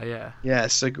 Yeah. Yeah,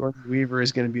 Sigourney Weaver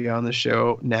is going to be on the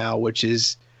show now, which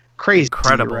is crazy.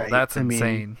 Incredible. Right? That's I mean,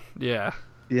 insane. Yeah,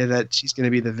 that she's going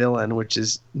to be the villain, which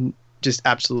is just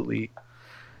absolutely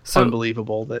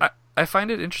unbelievable. I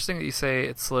find it interesting that you say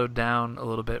it slowed down a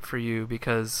little bit for you,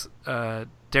 because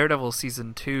Daredevil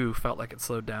season 2 felt like it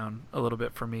slowed down a little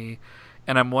bit for me,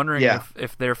 and I'm wondering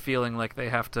if they're feeling like they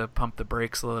have to pump the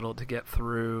brakes a little to get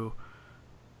through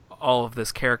all of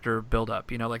this character build up.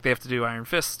 Like they have to do Iron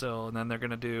Fist still, and then they're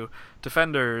going to do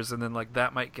Defenders, and then like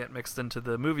that might get mixed into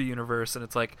the movie universe, and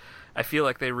it's like I feel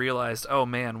like they realized, oh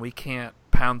man, we can't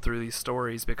pound through these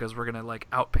stories because we're going to like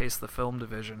outpace the film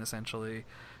division essentially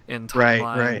in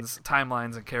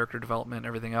timelines and character development and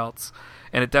everything else.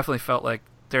 And it definitely felt like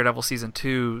Daredevil season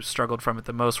 2 struggled from it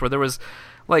the most, where there was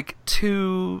like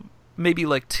 2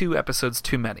 episodes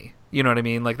too many. You know what I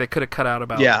mean? Like they could have cut out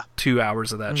about 2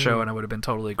 hours of that show, and it would have been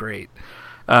totally great.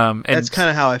 And that's kind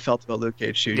of how I felt about Luke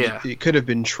Cage too. Yeah. It could have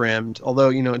been trimmed, although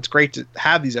it's great to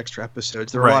have these extra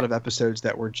episodes. There were a lot of episodes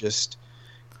that were just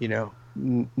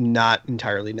not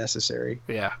entirely necessary.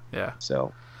 Yeah.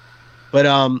 So, but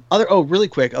really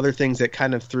quick, other things that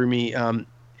kind of threw me.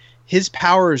 His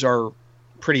powers are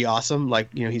pretty awesome.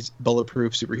 Like he's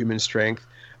bulletproof, superhuman strength.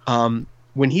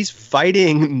 When he's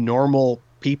fighting normal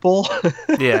people,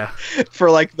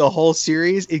 for like the whole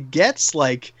series, it gets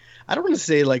like, I don't want to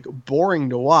say like boring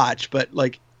to watch, but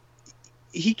like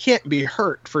he can't be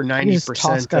hurt for You 90%. just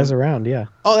toss guys around, yeah.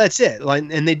 Oh, that's it. Like,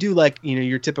 and they do like,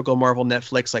 your typical Marvel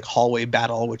Netflix like hallway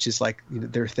battle, which is like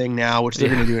their thing now, which they're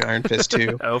going to do in Iron Fist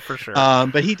too. Oh, for sure.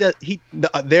 But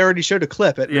they already showed a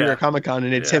clip at New Yeah. York Comic Con,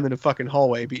 and it's Yeah. him in a fucking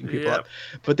hallway beating people Yeah. up.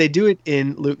 But they do it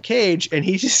in Luke Cage, and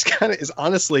he just kind of is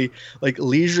honestly like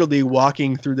leisurely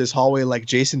walking through this hallway like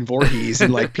Jason Voorhees,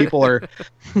 and like people are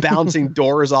bouncing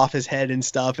doors off his head and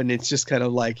stuff, and it's just kind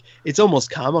of like it's almost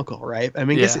comical, right? I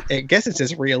mean, Yeah. I guess it's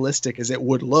as realistic as it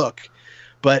would look,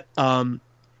 but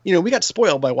we got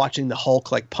spoiled by watching the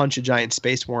Hulk like punch a giant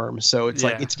space worm, so it's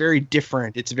like Yeah. it's very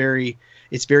different. It's very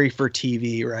for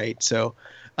TV, right? So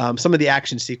some of the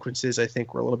action sequences I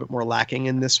think were a little bit more lacking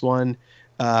in this one,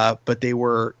 but they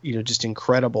were just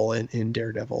incredible in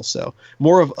Daredevil. So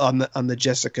more of on the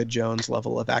Jessica Jones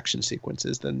level of action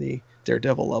sequences than the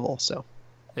Daredevil level. So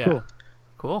Yeah.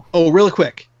 Cool. oh, really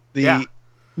quick, the Yeah.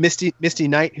 Misty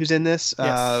Knight who's in this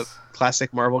Yes.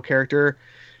 classic Marvel character.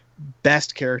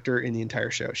 Best character in the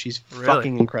entire show. She's Really?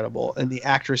 fucking incredible, and the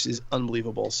actress is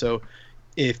unbelievable. So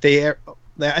if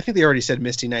I think they already said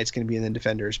Misty Knight's going to be in the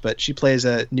Defenders, but she plays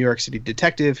a New York City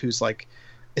detective who's like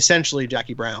essentially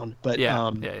Jackie Brown, but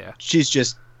Yeah. she's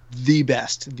just the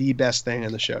best thing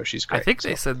in the show. She's great. I think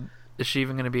they said, is she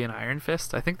even going to be an Iron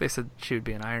Fist? I think they said she would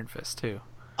be an Iron Fist too.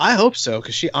 I hope so,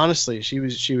 because she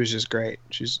was just great.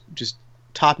 She's just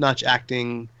top notch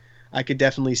acting. I could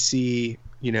definitely see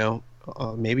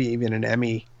maybe even an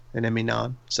Emmy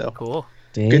nom. So Cool.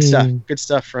 good stuff. Dang. Good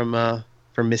stuff from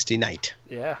Misty Knight.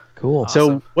 Yeah. Cool.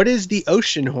 Awesome. So what is the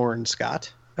Ocean Horn,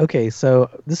 Scott? Okay, so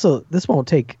this won't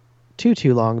take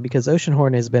too long because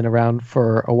Oceanhorn has been around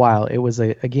for a while. It was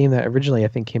a game that originally I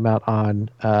think came out on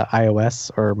iOS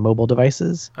or mobile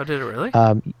devices. Oh, did it really?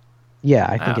 Yeah,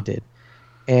 I think Wow. it did.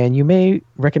 And you may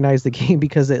recognize the game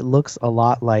because it looks a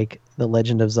lot like The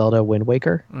Legend of Zelda Wind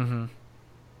Waker. Mm-hmm.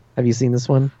 Have you seen this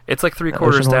one? It's like 3/4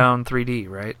 Oceanhorn? down 3D,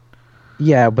 right?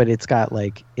 Yeah, but it's got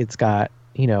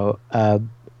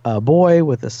a boy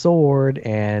with a sword,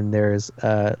 and there's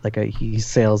he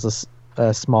sails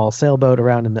a small sailboat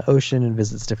around in the ocean and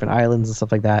visits different islands and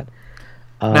stuff like that.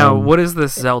 Now, what is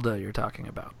this Zelda you're talking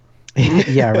about?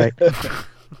 Yeah, right.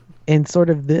 And sort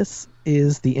of this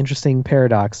is the interesting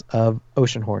paradox of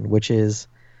Oceanhorn, which is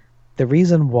the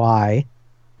reason why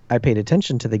I paid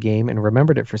attention to the game and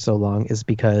remembered it for so long is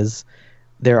because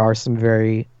there are some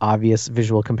very obvious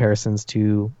visual comparisons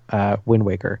to Wind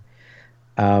Waker.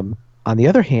 On the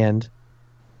other hand,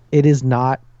 it is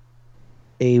not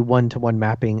a one-to-one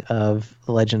mapping of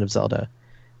The Legend of Zelda,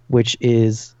 which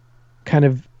is kind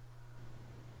of...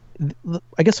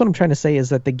 I guess what I'm trying to say is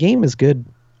that the game is good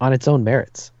on its own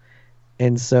merits.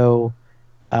 And so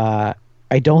I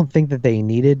don't think that they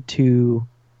needed to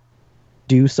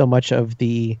do so much of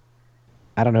the...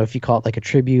 I don't know if you call it like a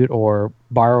tribute or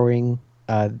borrowing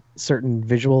certain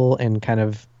visual and kind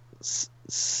of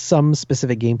some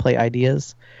specific gameplay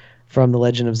ideas from The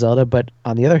Legend of Zelda. But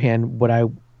on the other hand, would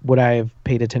I have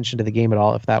paid attention to the game at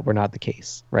all if that were not the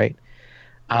case, right?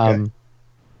 Okay.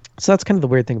 So that's kind of the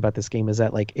weird thing about this game is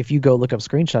that like if you go look up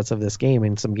screenshots of this game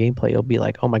and some gameplay, you'll be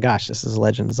like, oh my gosh, this is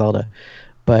Legend of Zelda.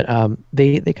 But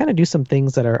they kind of do some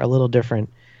things that are a little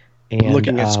different. And, I'm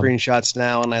looking at screenshots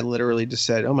now, and I literally just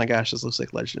said, "Oh my gosh, this looks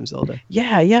like Legend of Zelda."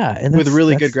 Yeah, and With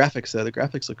really good that's- graphics, though. The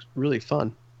graphics look really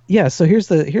fun. Yeah, so here's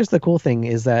the cool thing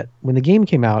is that when the game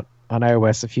came out on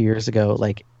iOS a few years ago,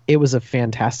 like it was a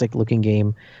fantastic looking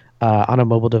game on a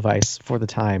mobile device for the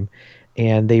time,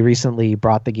 and they recently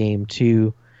brought the game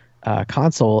to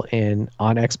console and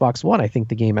on Xbox One. I think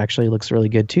the game actually looks really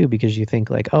good too because you think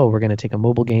like, oh, we're going to take a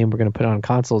mobile game, we're going to put it on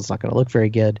console, it's not going to look very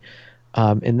good,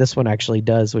 and this one actually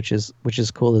does, which is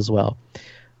cool as well.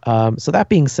 So that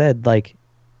being said, like,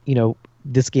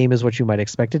 this game is what you might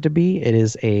expect it to be. It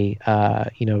is a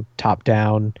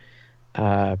top-down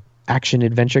action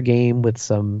adventure game with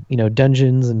some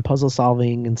dungeons and puzzle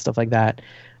solving and stuff like that.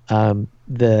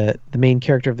 The main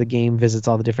character of the game visits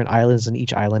all the different islands, and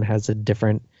each island has a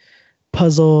different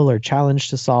puzzle or challenge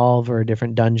to solve or a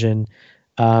different dungeon.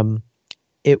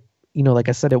 Like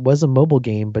I said, it was a mobile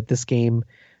game, but this game,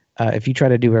 if you try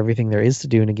to do everything there is to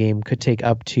do in a game, could take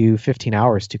up to 15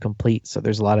 hours to complete. So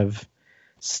there's a lot of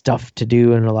stuff to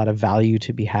do and a lot of value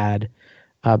to be had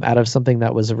out of something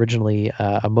that was originally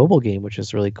a mobile game, which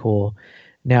is really cool.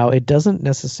 Now, it doesn't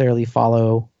necessarily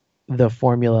follow the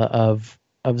formula of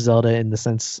Zelda in the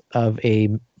sense of a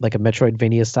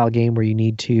Metroidvania style game where you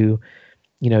need to,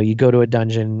 you go to a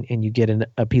dungeon and you get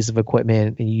a piece of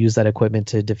equipment and you use that equipment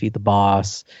to defeat the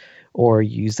boss, or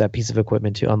you use that piece of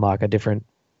equipment to unlock a different,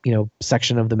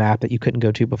 section of the map that you couldn't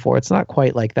go to before. It's not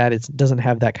quite like that. It doesn't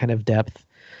have that kind of depth.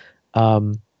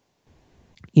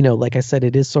 like I said,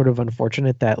 it is sort of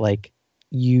unfortunate that like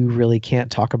you really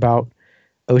can't talk about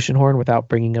Oceanhorn without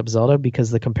bringing up Zelda,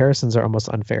 because the comparisons are almost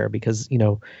unfair, because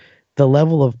the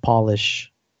level of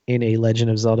polish in a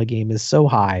Legend of Zelda game is so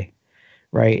high,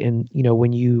 right? And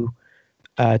when you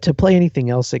to play anything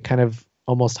else, it kind of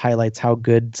almost highlights how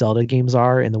good Zelda games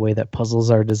are in the way that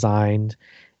puzzles are designed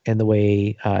and the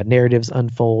way narratives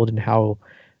unfold and how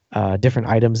different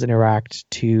items interact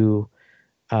to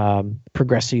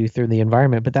progress you through the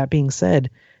environment. But that being said,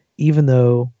 even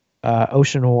though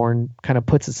Oceanhorn kind of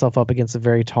puts itself up against a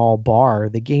very tall bar,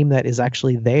 the game that is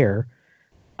actually there,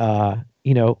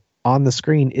 on the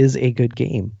screen is a good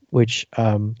game, which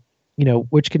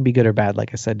which can be good or bad,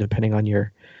 like I said, depending on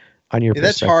your perspective.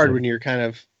 That's hard when you're kind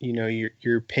of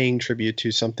you're paying tribute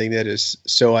to something that is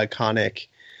so iconic.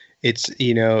 It's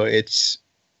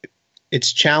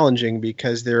challenging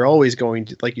because they're always going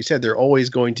to, like you said, they're always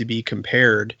going to be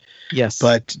compared. Yes,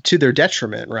 but to their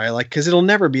detriment, right? Like, because it'll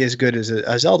never be as good as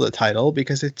a Zelda title,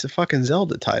 because it's a fucking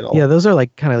Zelda title. Yeah, those are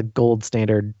like kind of gold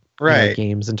standard right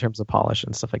games in terms of polish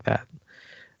and stuff like that.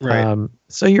 Right.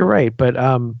 So you're right, but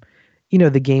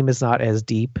the game is not as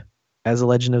deep as a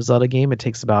Legend of Zelda game. It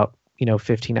takes about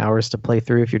 15 hours to play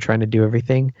through if you're trying to do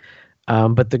everything.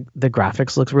 But the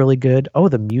graphics looks really good. Oh,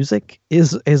 the music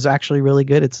is actually really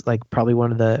good. It's like probably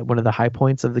one of the high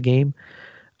points of the game.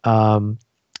 And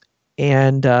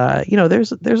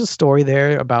there's a story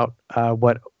there about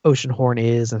what Oceanhorn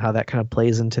is and how that kind of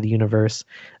plays into the universe.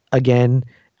 Again,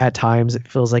 at times it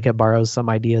feels like it borrows some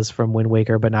ideas from Wind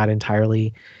Waker, but not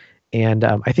entirely. And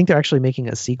I think they're actually making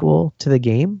a sequel to the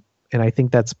game, and I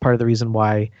think that's part of the reason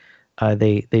why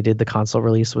they did the console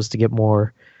release, was to get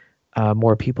more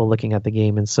people looking at the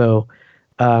game. And so,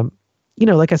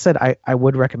 like I said, I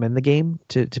would recommend the game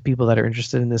to people that are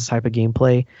interested in this type of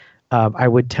gameplay. I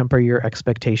would temper your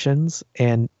expectations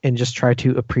and just try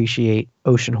to appreciate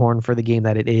Oceanhorn for the game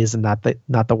that it is, and not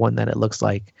the one that it looks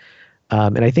like.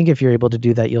 And I think if you're able to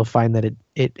do that, you'll find that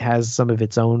it has some of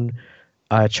its own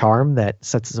charm that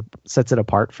sets it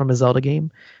apart from a Zelda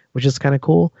game, which is kind of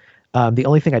cool. The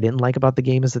only thing I didn't like about the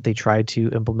game is that they tried to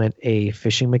implement a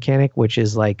fishing mechanic, which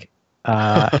is like,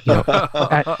 at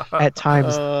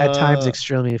times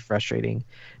extremely frustrating,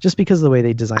 just because of the way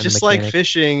they designed just the mechanic. like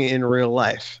fishing in real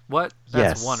life. What?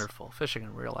 That's Yes. wonderful. Fishing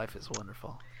in real life is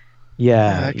wonderful.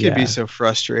 Yeah, It could be so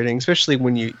frustrating, especially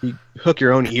when you hook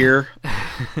your own ear.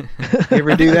 You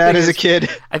ever do that as a kid?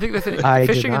 I think the thing, I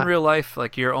did fishing in not. real life,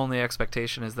 like your only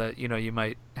expectation is that you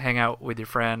might hang out with your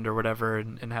friend or whatever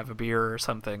and have a beer or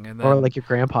something, and then, or like your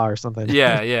grandpa or something.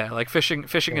 yeah, like fishing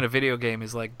in a video game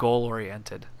is like goal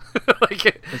oriented.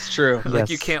 Like It's true. like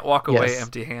you Yes. can't walk away Yes.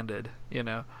 empty-handed.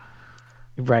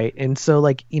 Right. And so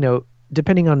like,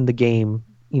 depending on the game,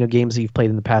 games that you've played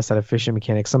in the past that have fishing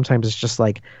mechanics, sometimes it's just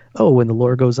like, oh, when the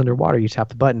lure goes underwater, you tap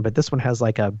the button. But this one has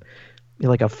like a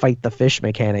fight the fish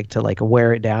mechanic to like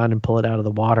wear it down and pull it out of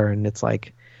the water. And it's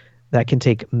like, that can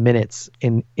take minutes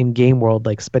in game world.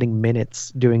 Like spending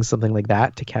minutes doing something like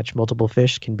that to catch multiple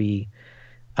fish can be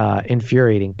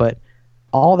infuriating. But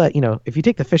all that, if you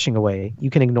take the fishing away, you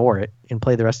can ignore it and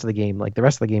play the rest of the game. Like the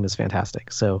rest of the game is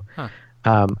fantastic. So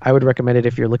I would recommend it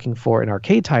if you're looking for an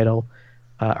arcade title,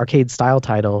 arcade style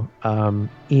title,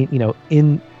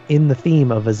 in the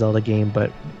theme of a Zelda game,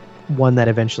 but one that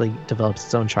eventually develops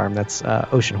its own charm. That's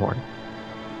Oceanhorn.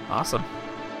 Awesome.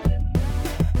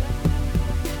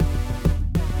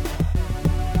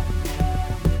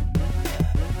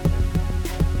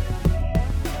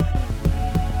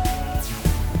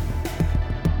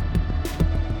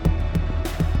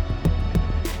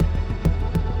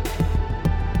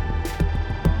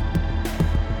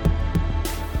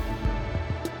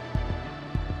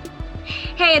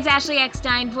 Hey, it's Ashley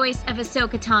Eckstein, voice of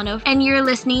Ahsoka Tano, and you're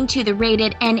listening to the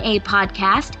Rated NA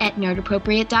podcast at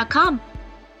nerdappropriate.com.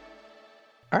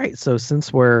 All right, so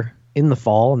since we're in the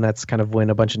fall, and that's kind of when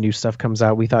a bunch of new stuff comes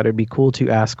out, we thought it'd be cool to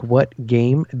ask, what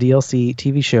game, DLC,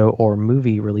 TV show, or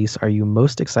movie release are you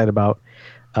most excited about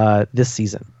this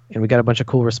season? And we got a bunch of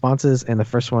cool responses, and the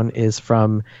first one is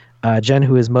from Jen,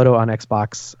 who is Moto on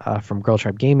Xbox, from Girl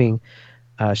Tribe Gaming.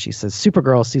 She says,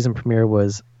 Supergirl season premiere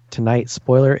was tonight.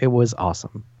 Spoiler, it was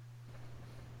awesome.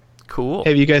 Cool.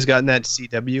 Have you guys gotten that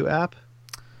CW app?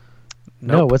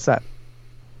 No, Nope. what's that?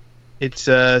 It's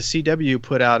CW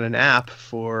put out an app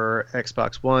for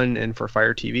Xbox One and for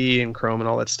Fire TV and Chrome and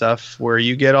all that stuff, where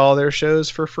you get all their shows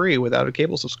for free without a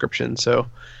cable subscription. So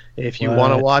if you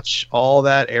want to What? watch all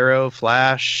that Arrow,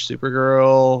 Flash,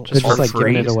 Supergirl, They're just for like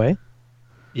free? giving it away?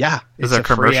 yeah, Is it's there a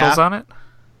free commercials app. on it?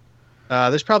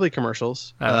 There's probably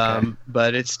commercials, Oh, okay.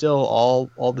 but it's still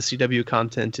all the CW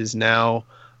content is now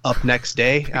up next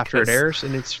day after it Because- airs,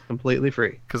 and it's completely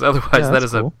free. Because otherwise, Yeah, that that's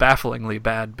is a cool. bafflingly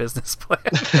bad business plan.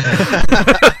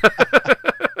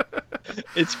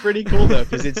 It's pretty cool though,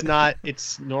 because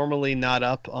it's normally not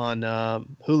up on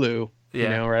Hulu,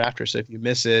 Yeah. right after. So if you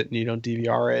miss it and you don't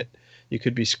DVR it, you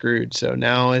could be screwed. So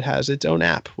now it has its own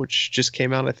app, which just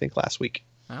came out, I think, last week.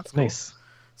 That's cool. Nice.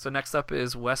 So next up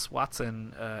is Wes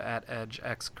Watson at Edge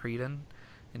X Creedon,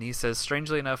 and he says,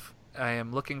 strangely enough, I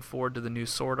am looking forward to the new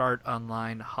Sword Art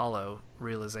Online Hollow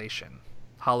Realization.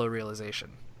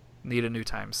 Need a new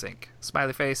time sync.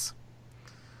 Smiley face.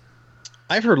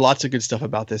 I've heard lots of good stuff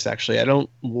about this, actually. I don't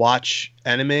watch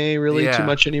anime really Yeah. too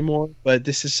much anymore, but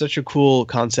this is such a cool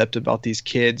concept about these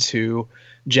kids who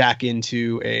jack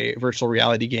into a virtual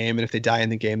reality game, and if they die in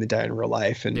the game, they die in real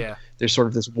life. And Yeah, there's sort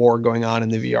of this war going on in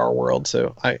the VR world.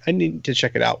 So I need to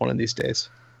check it out one of these days.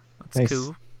 that's Nice.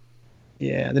 cool.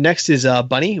 Yeah. The next is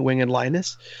Bunny, Winged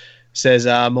Linus. Says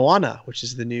Moana, which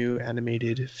is the new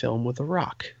animated film with a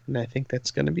rock. And I think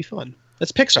that's going to be fun.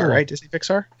 That's Pixar, Cool. right? Disney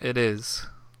Pixar? It is.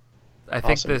 I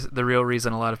think Awesome. the real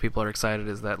reason a lot of people are excited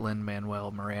is that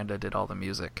Lin-Manuel Miranda did all the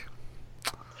music.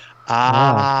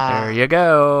 There you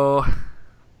go.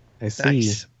 I see.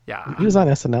 Nice. Yeah, He was on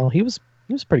SNL. He was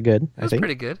pretty good. it I was think.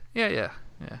 pretty good. Yeah.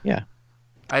 Yeah.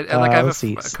 I have let's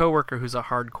see. a coworker who's a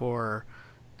hardcore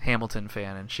Hamilton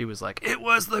fan, and she was like, "It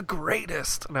was the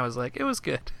greatest," and I was like, "It was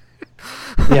good."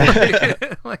 Yeah.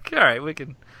 Like, all right, we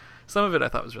can. Some of it I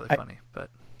thought was really funny, but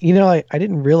I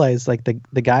didn't realize like the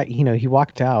guy. He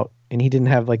walked out and he didn't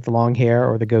have like the long hair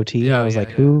or the goatee. Yeah, I was yeah, like,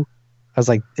 yeah. who? I was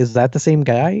like, is that the same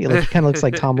guy? Like, he kind of looks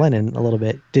like Tom Lennon a little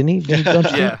bit, didn't he?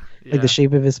 Don't you yeah, think? Like the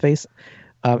shape of his face.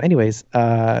 Anyways,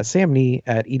 Sam Nee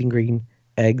at Eating Green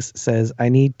Eggs says, I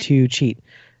need to cheat.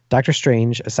 Doctor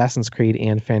Strange, Assassin's Creed,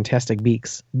 and Fantastic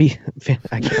Beasts.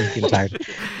 I'm getting tired.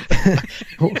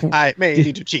 I may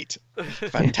need to cheat.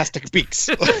 Fantastic Beaks.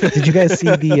 Did you guys see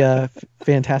the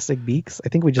Fantastic Beaks? I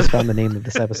think we just found the name of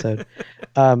this episode.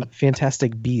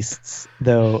 Fantastic Beasts,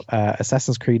 though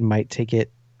Assassin's Creed might take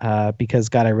it because,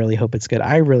 God, I really hope it's good.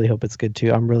 I really hope it's good,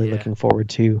 too. I'm really Yeah. looking forward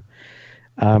to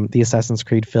the Assassin's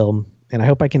Creed film, and I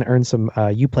hope I can earn some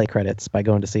Uplay credits by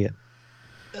going to see it.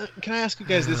 Can I ask you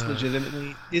guys this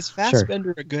legitimately? Is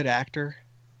Fassbender a good actor?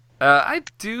 I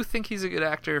do think he's a good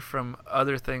actor from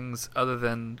other things other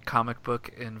than comic book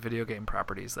and video game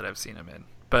properties that I've seen him in.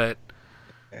 But,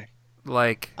 Okay.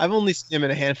 like, I've only seen him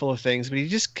in a handful of things, but he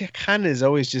just kind of is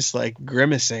always just like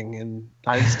grimacing, and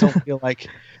I just don't feel like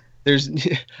there's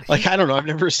like, I don't know. I've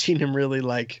never seen him really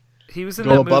like he was in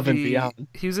go that above and movie. beyond.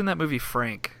 He was in that movie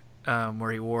Frank,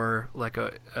 where he wore like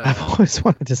a. I've always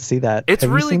wanted to see that. It's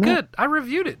Have you really seen that? good. I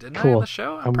reviewed it, didn't I, on Cool. the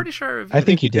show? I'm pretty sure I reviewed I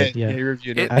think it. you did, yeah. He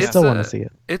reviewed it. It- I it's still a- want to see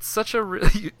it. It's such a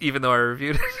even though I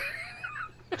reviewed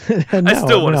it. No,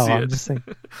 still wanna see I'm it. just saying.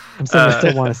 I'm saying I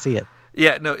still want to see it.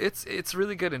 Yeah, no, it's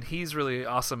really good, and he's really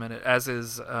awesome in it, as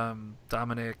is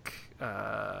Dominic,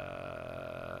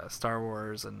 Star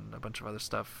Wars, and a bunch of other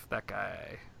stuff. That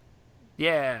guy,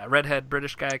 yeah, redhead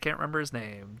British guy. I can't remember his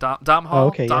name. Dom Hall.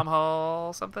 okay, Dom yeah.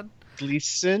 Hall something.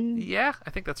 Gleason. Yeah, I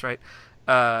think that's right.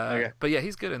 Okay. But yeah,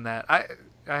 he's good in that. I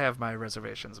have my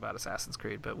reservations about Assassin's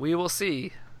Creed, but we will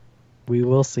see. We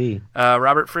will see.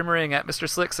 Robert Frimmering at Mr.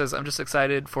 Slick says, I'm just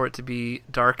excited for it to be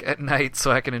dark at night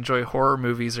so I can enjoy horror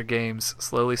movies or games.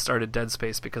 Slowly started Dead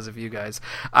Space because of you guys.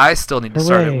 I still need to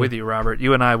start it Hooray. with you, Robert.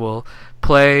 You and I will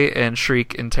play and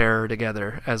shriek in terror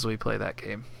together as we play that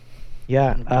game.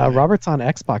 Yeah, Robert's on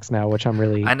Xbox now, which I'm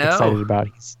really I know. excited about.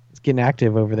 He's getting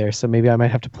active over there, so maybe I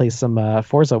might have to play some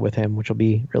Forza with him, which will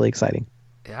be really exciting.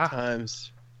 Yeah.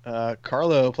 Times.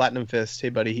 Carlo Platinum Fist, hey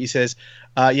buddy, he says,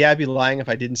 yeah, I'd be lying if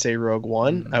I didn't say Rogue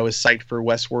One. I was psyched for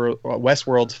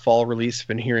Westworld's fall release.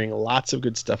 Been hearing lots of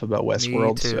good stuff about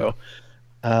Westworld, too. so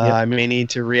I may need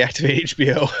to reactivate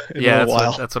HBO in a little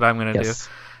while. That's what I'm going to Yes.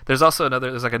 do. There's also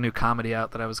there's like a new comedy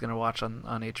out that I was going to watch on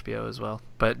HBO as well.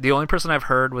 But the only person I've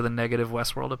heard with a negative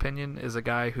Westworld opinion is a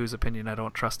guy whose opinion I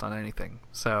don't trust on anything.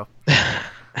 So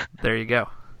there you go.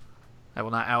 I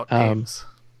will not out names.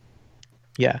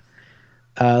 Yeah.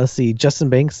 Let's see. Justin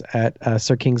Banks at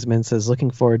Sir Kingsman says, looking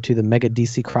forward to the mega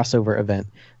DC crossover event.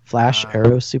 Flash,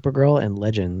 Arrow, Supergirl, and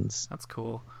Legends. That's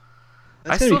cool.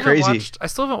 That's gonna be crazy. I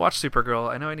still haven't watched Supergirl.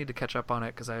 I know I need to catch up on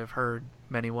it because I have heard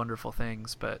many wonderful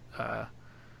things, but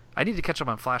I need to catch up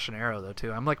on Flash and Arrow though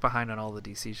too. I'm like behind on all the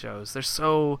DC shows. They're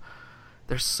so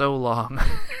long.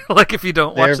 Like if you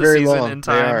don't They're watch the very season long. in They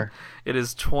time, are. it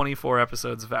is 24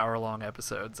 episodes of hour-long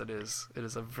episodes. It is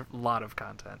a lot of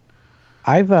content.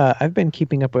 I've been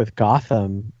keeping up with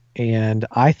Gotham, and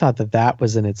I thought that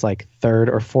was in its like third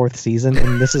or fourth season,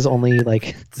 and this is only like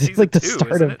it's Season like the 2,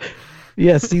 start isn't of. it?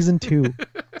 Yeah, season 2.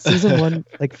 Season 1,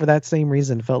 like for that same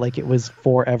reason, felt like it was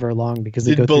forever long because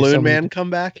they Did go through Balloon so many Man come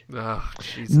back? Oh,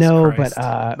 Jesus No, Christ.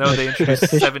 but, no, they introduced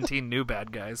Fish- 17 new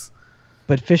bad guys.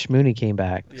 But Fish Mooney came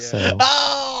back, Yeah. so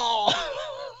Oh!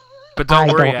 But don't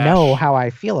I worry, don't Ash. know how I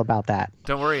feel about that.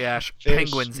 Don't worry, Ash. Fish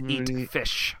Penguins Mooney. eat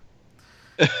fish.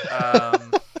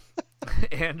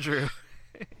 Andrew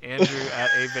at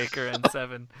A Baker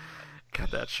N7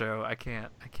 got that show. I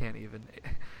can't even.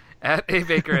 At A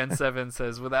Baker N7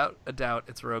 says, without a doubt,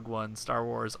 it's Rogue One. Star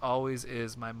Wars always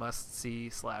is my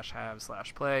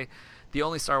must-see/have/play. The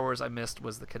only Star Wars I missed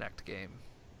was the Kinect game,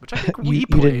 which I think we You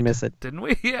played. didn't miss it. Didn't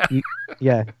we? Yeah.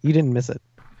 Yeah, you didn't miss it.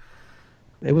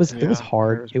 It was Yeah,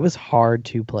 hard. It was hard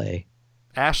to play.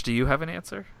 Ash, do you have an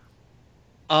answer?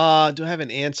 Do I have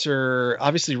an answer?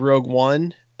 Obviously, Rogue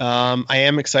One. I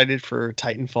am excited for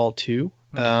Titanfall 2.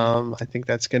 I think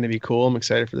that's going to be cool. I'm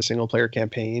excited for the single player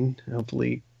campaign.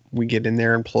 Hopefully, we get in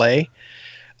there and play.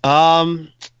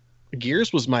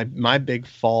 Gears was my big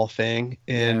fall thing,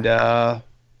 and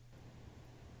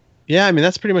yeah, I mean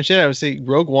that's pretty much it. I would say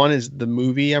Rogue One is the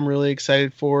movie I'm really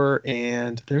excited for,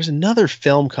 and there's another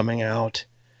film coming out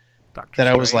Doctor that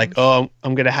I was Strange? like, oh,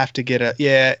 I'm gonna have to get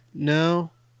a no.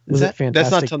 Was it That's not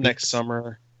Fantastic till next Beasts?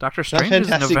 summer. Doctor Not Strange is in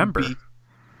Fantastic November.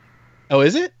 Oh,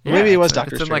 is it? Yeah, Maybe it was it's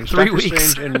Doctor in Strange. like 3 Doctor weeks.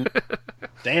 Strange and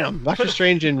damn, Doctor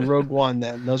Strange and Rogue One.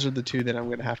 Then those are the two that I'm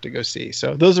gonna have to go see.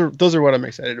 So those are what I'm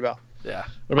excited about. Yeah.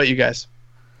 What about you guys?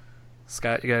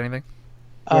 Scott, you got anything?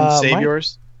 You want to save Mine-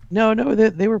 yours? No,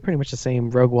 they were pretty much the same.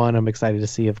 Rogue One, I'm excited to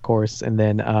see, of course, and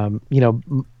then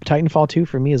Titanfall 2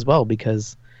 for me as well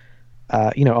because,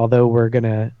 although we're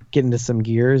gonna get into some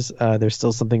Gears, there's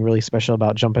still something really special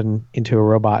about jumping into a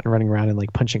robot and running around and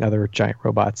like punching other giant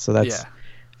robots. So that's, Yeah.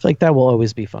 I feel like that will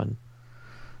always be fun.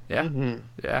 Yeah. Mhm.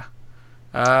 Yeah.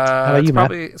 about it's you,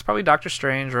 Matt? probably Doctor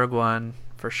Strange, Rogue One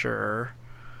for sure.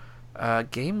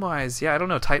 Game wise, yeah, I don't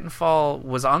know. Titanfall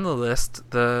was on the list.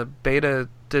 The beta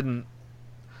didn't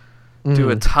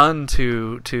do a ton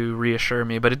to reassure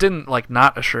me, but it didn't like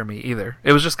not assure me either.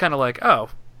 It was just kind of like, oh,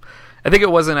 I think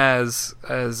it wasn't as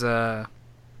I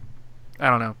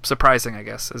don't know, surprising, I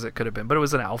guess, as it could have been. But it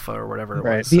was an alpha or whatever it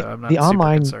Right. was. So I'm not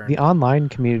super concerned. The online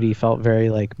community felt very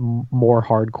like more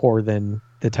hardcore than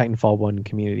the Titanfall 1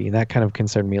 community, and that kind of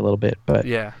concerned me a little bit. But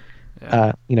Yeah.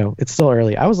 it's still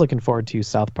early. I was looking forward to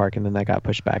South Park, and then that got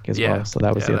pushed back as Yeah. well. So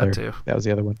that was Yeah, the that other. too. That was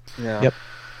the other one. Yeah. Yep.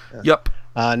 Yep.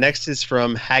 Next is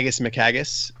from Haggis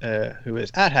McHaggis, who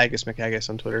is at Haggis McHaggis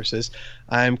on Twitter. Says,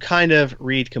 "I'm kind of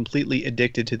completely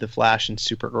addicted to the Flash and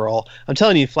Supergirl. I'm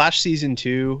telling you, Flash season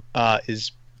 2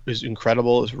 is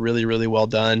incredible. It's really, really well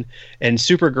done. And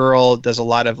Supergirl does a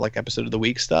lot of like episode of the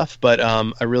week stuff. But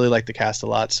I really like the cast a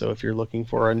lot. So if you're looking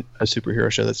for a superhero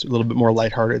show that's a little bit more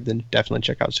lighthearted, then definitely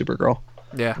check out Supergirl.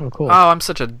 Yeah. Oh, cool. Oh, I'm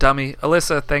such a dummy.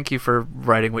 Alyssa, thank you for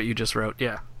writing what you just wrote.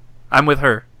 Yeah. I'm with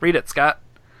her. Read it, Scott.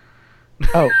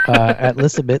 At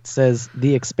Lissabit says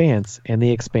The Expanse and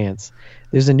The Expanse.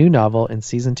 There's a new novel in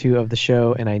season 2 of the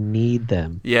show, and I need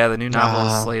them. Yeah, the new novel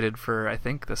is slated for, I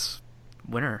think, this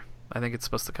winter. I think it's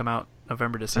supposed to come out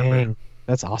November, December. Dang,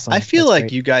 that's awesome. I feel That's like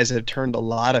great. you guys have turned a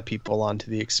lot of people onto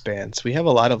The Expanse. We have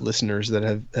a lot of listeners that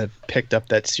have picked up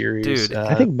that series. Dude,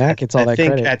 I think Matt gets all I that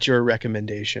think credit. at your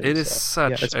recommendation. It is so,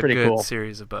 yeah, such that's a pretty good cool.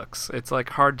 series of books. It's like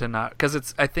hard to not,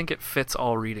 because I think it fits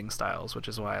all reading styles, which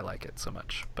is why I like it so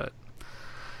much. But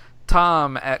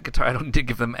Tom at Guitar, I don't need to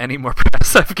give them any more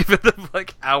press. I've given them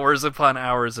like hours upon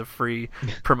hours of free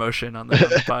promotion on the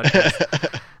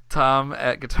podcast. Tom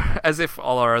at Guitar, as if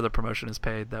all our other promotion is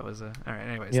paid. That was all right.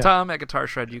 Anyways, Yeah. Tom at Guitar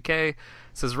Shred UK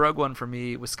says Rogue One for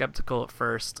me was skeptical at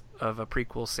first of a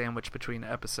prequel sandwich between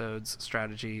episodes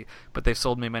strategy, but they've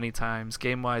sold me many times.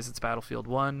 Game wise, it's Battlefield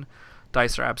 1.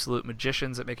 DICE are absolute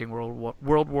magicians at making World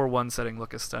War I setting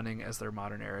look as stunning as their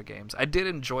modern era games. I did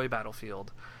enjoy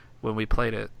Battlefield when we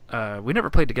played it. We never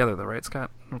played together though, right,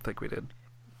 Scott? I don't think we did.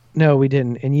 No, we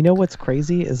didn't. And you know what's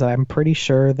crazy is I'm pretty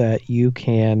sure that you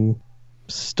can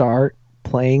start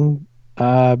playing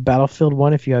Battlefield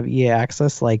 1 if you have EA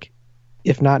access, like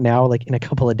if not now, like in a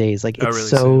couple of days. Like it's really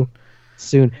so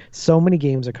soon. So many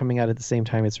games are coming out at the same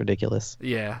time, it's ridiculous.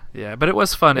 Yeah, but it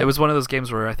was fun. It was one of those games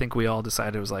where I think we all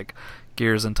decided it was like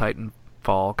Gears and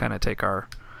Titanfall kind of take our...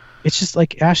 It's just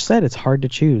like Ash said, it's hard to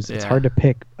choose. It's Yeah. hard to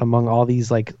pick among all these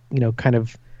like, kind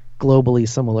of globally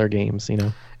similar games,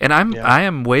 And Yeah. I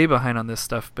am way behind on this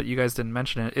stuff, but you guys didn't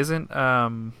mention it. Isn't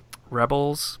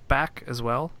Rebels back as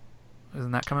well?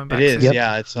 Isn't that coming back? It is, soon? Yep.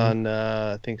 yeah. It's on,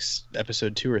 I think,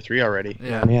 episode 2 or 3 already.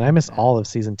 Yeah. Man, I missed all of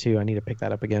season 2. I need to pick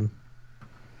that up again.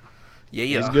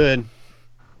 Yeah. It's good.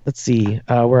 Let's see.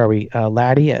 Where are we?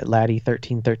 Laddie at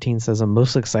Laddie1313 says, I'm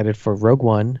most excited for Rogue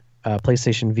One,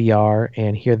 PlayStation VR,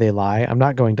 and Here They Lie. I'm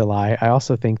not going to lie. I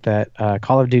also think that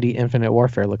Call of Duty Infinite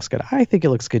Warfare looks good. I think it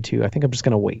looks good too. I think I'm just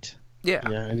going to wait. Yeah.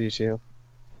 Yeah, I do too.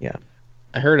 Yeah.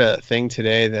 I heard a thing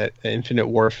today that Infinite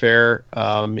Warfare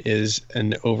is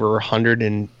an over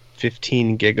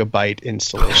 115 gigabyte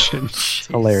installation. Jeez.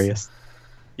 Hilarious.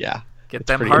 Yeah. Get It's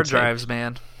them pretty hard insane. drives,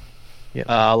 man.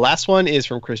 Last one is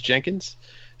from Chris Jenkins.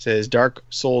 It says Dark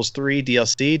Souls 3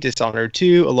 DLC, Dishonored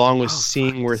 2, along with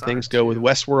seeing fuck, where Dishonored things go 2. with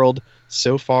Westworld.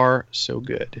 So far, so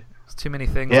good. There's too many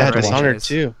things. Yeah, already, Dishonored guys.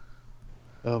 2.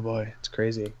 Oh boy, it's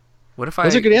crazy. What if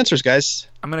Those are good answers, guys.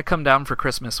 I'm gonna come down for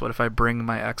Christmas. What if I bring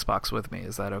my Xbox with me?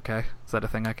 Is that okay? Is that a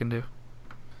thing I can do?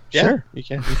 Yeah, Sure. you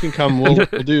can. You can come. We'll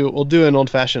do an old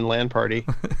fashioned LAN party.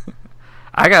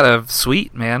 I got a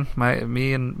suite, man.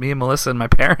 Me and Melissa and my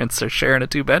parents are sharing a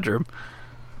 2-bedroom.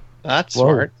 That's Whoa.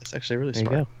 smart. That's actually really There you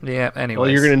smart. go. Yeah. Anyway. Well,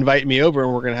 you're gonna invite me over,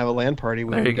 and we're gonna have a LAN party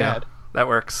with There your you go. dad. That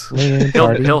works. LAN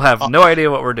party. He'll have no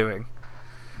idea what we're doing.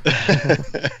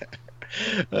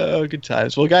 Oh, good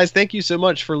times. Well, guys, thank you so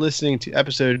much for listening to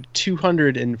episode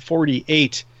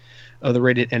 248 of the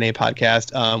Rated NA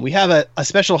podcast. We have a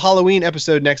special Halloween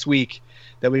episode next week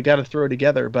that we've got to throw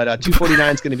together, but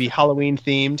 249 is going to be Halloween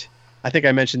themed. I think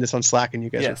I mentioned this on Slack, and you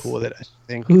guys Yes. are cool with it. I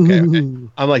think. Okay. Ooh.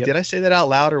 I'm like, Yep. did I say that out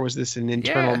loud, or was this an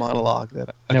internal Yeah. monologue?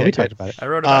 That No, okay, we good. talked about it. I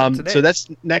wrote about it today. So that's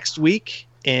next week,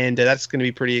 and that's going to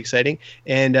be pretty exciting.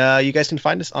 And you guys can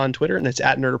find us on Twitter, and it's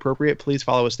at Nerd Appropriate. Please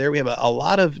follow us there. We have a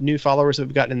lot of new followers that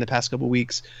we've gotten in the past couple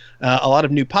weeks. A lot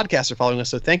of new podcasts are following us,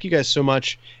 so thank you guys so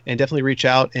much. And definitely reach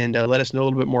out and let us know a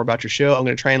little bit more about your show. I'm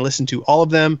going to try and listen to all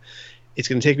of them. It's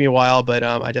going to take me a while, but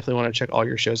I definitely want to check all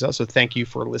your shows out. So thank you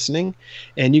for listening.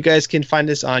 And you guys can find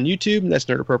us on YouTube. That's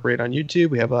Nerd Appropriate on YouTube.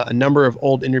 We have a number of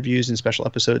old interviews and special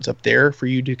episodes up there for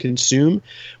you to consume.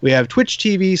 We have Twitch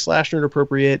TV/Nerd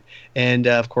Appropriate. And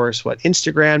of course,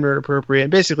 Instagram Nerd Appropriate.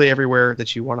 And basically everywhere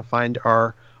that you want to find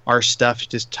our stuff,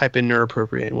 just type in Nerd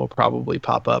Appropriate and we'll probably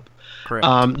pop up. Correct.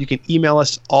 You can email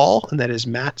us all, and that is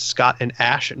Matt, Scott, and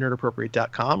Ash at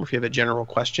nerdappropriate.com. If you have a general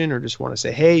question or just want to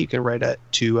say hey, you can write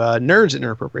to nerds at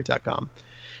nerdappropriate.com.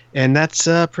 And that's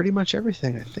pretty much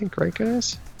everything, I think, right,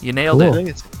 guys? You nailed Cool. I it. think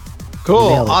it's cool.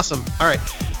 Nailed it. Awesome. All right.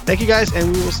 Thank you, guys,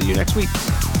 and we will see you next week.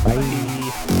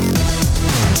 Bye.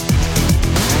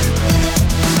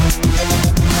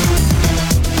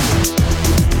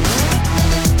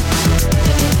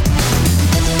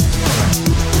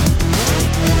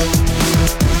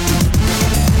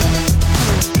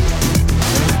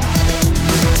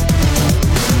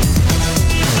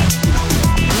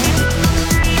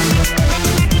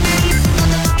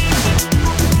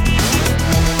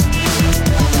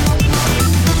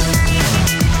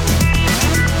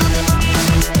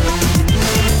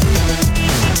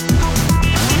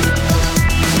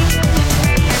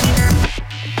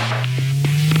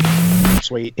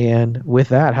 Sweet. And with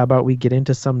that, how about we get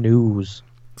into some news?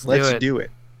 Let's do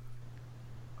it.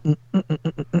 do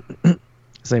it.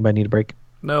 Does anybody need a break?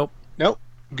 Nope. Nope.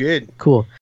 Good. Cool.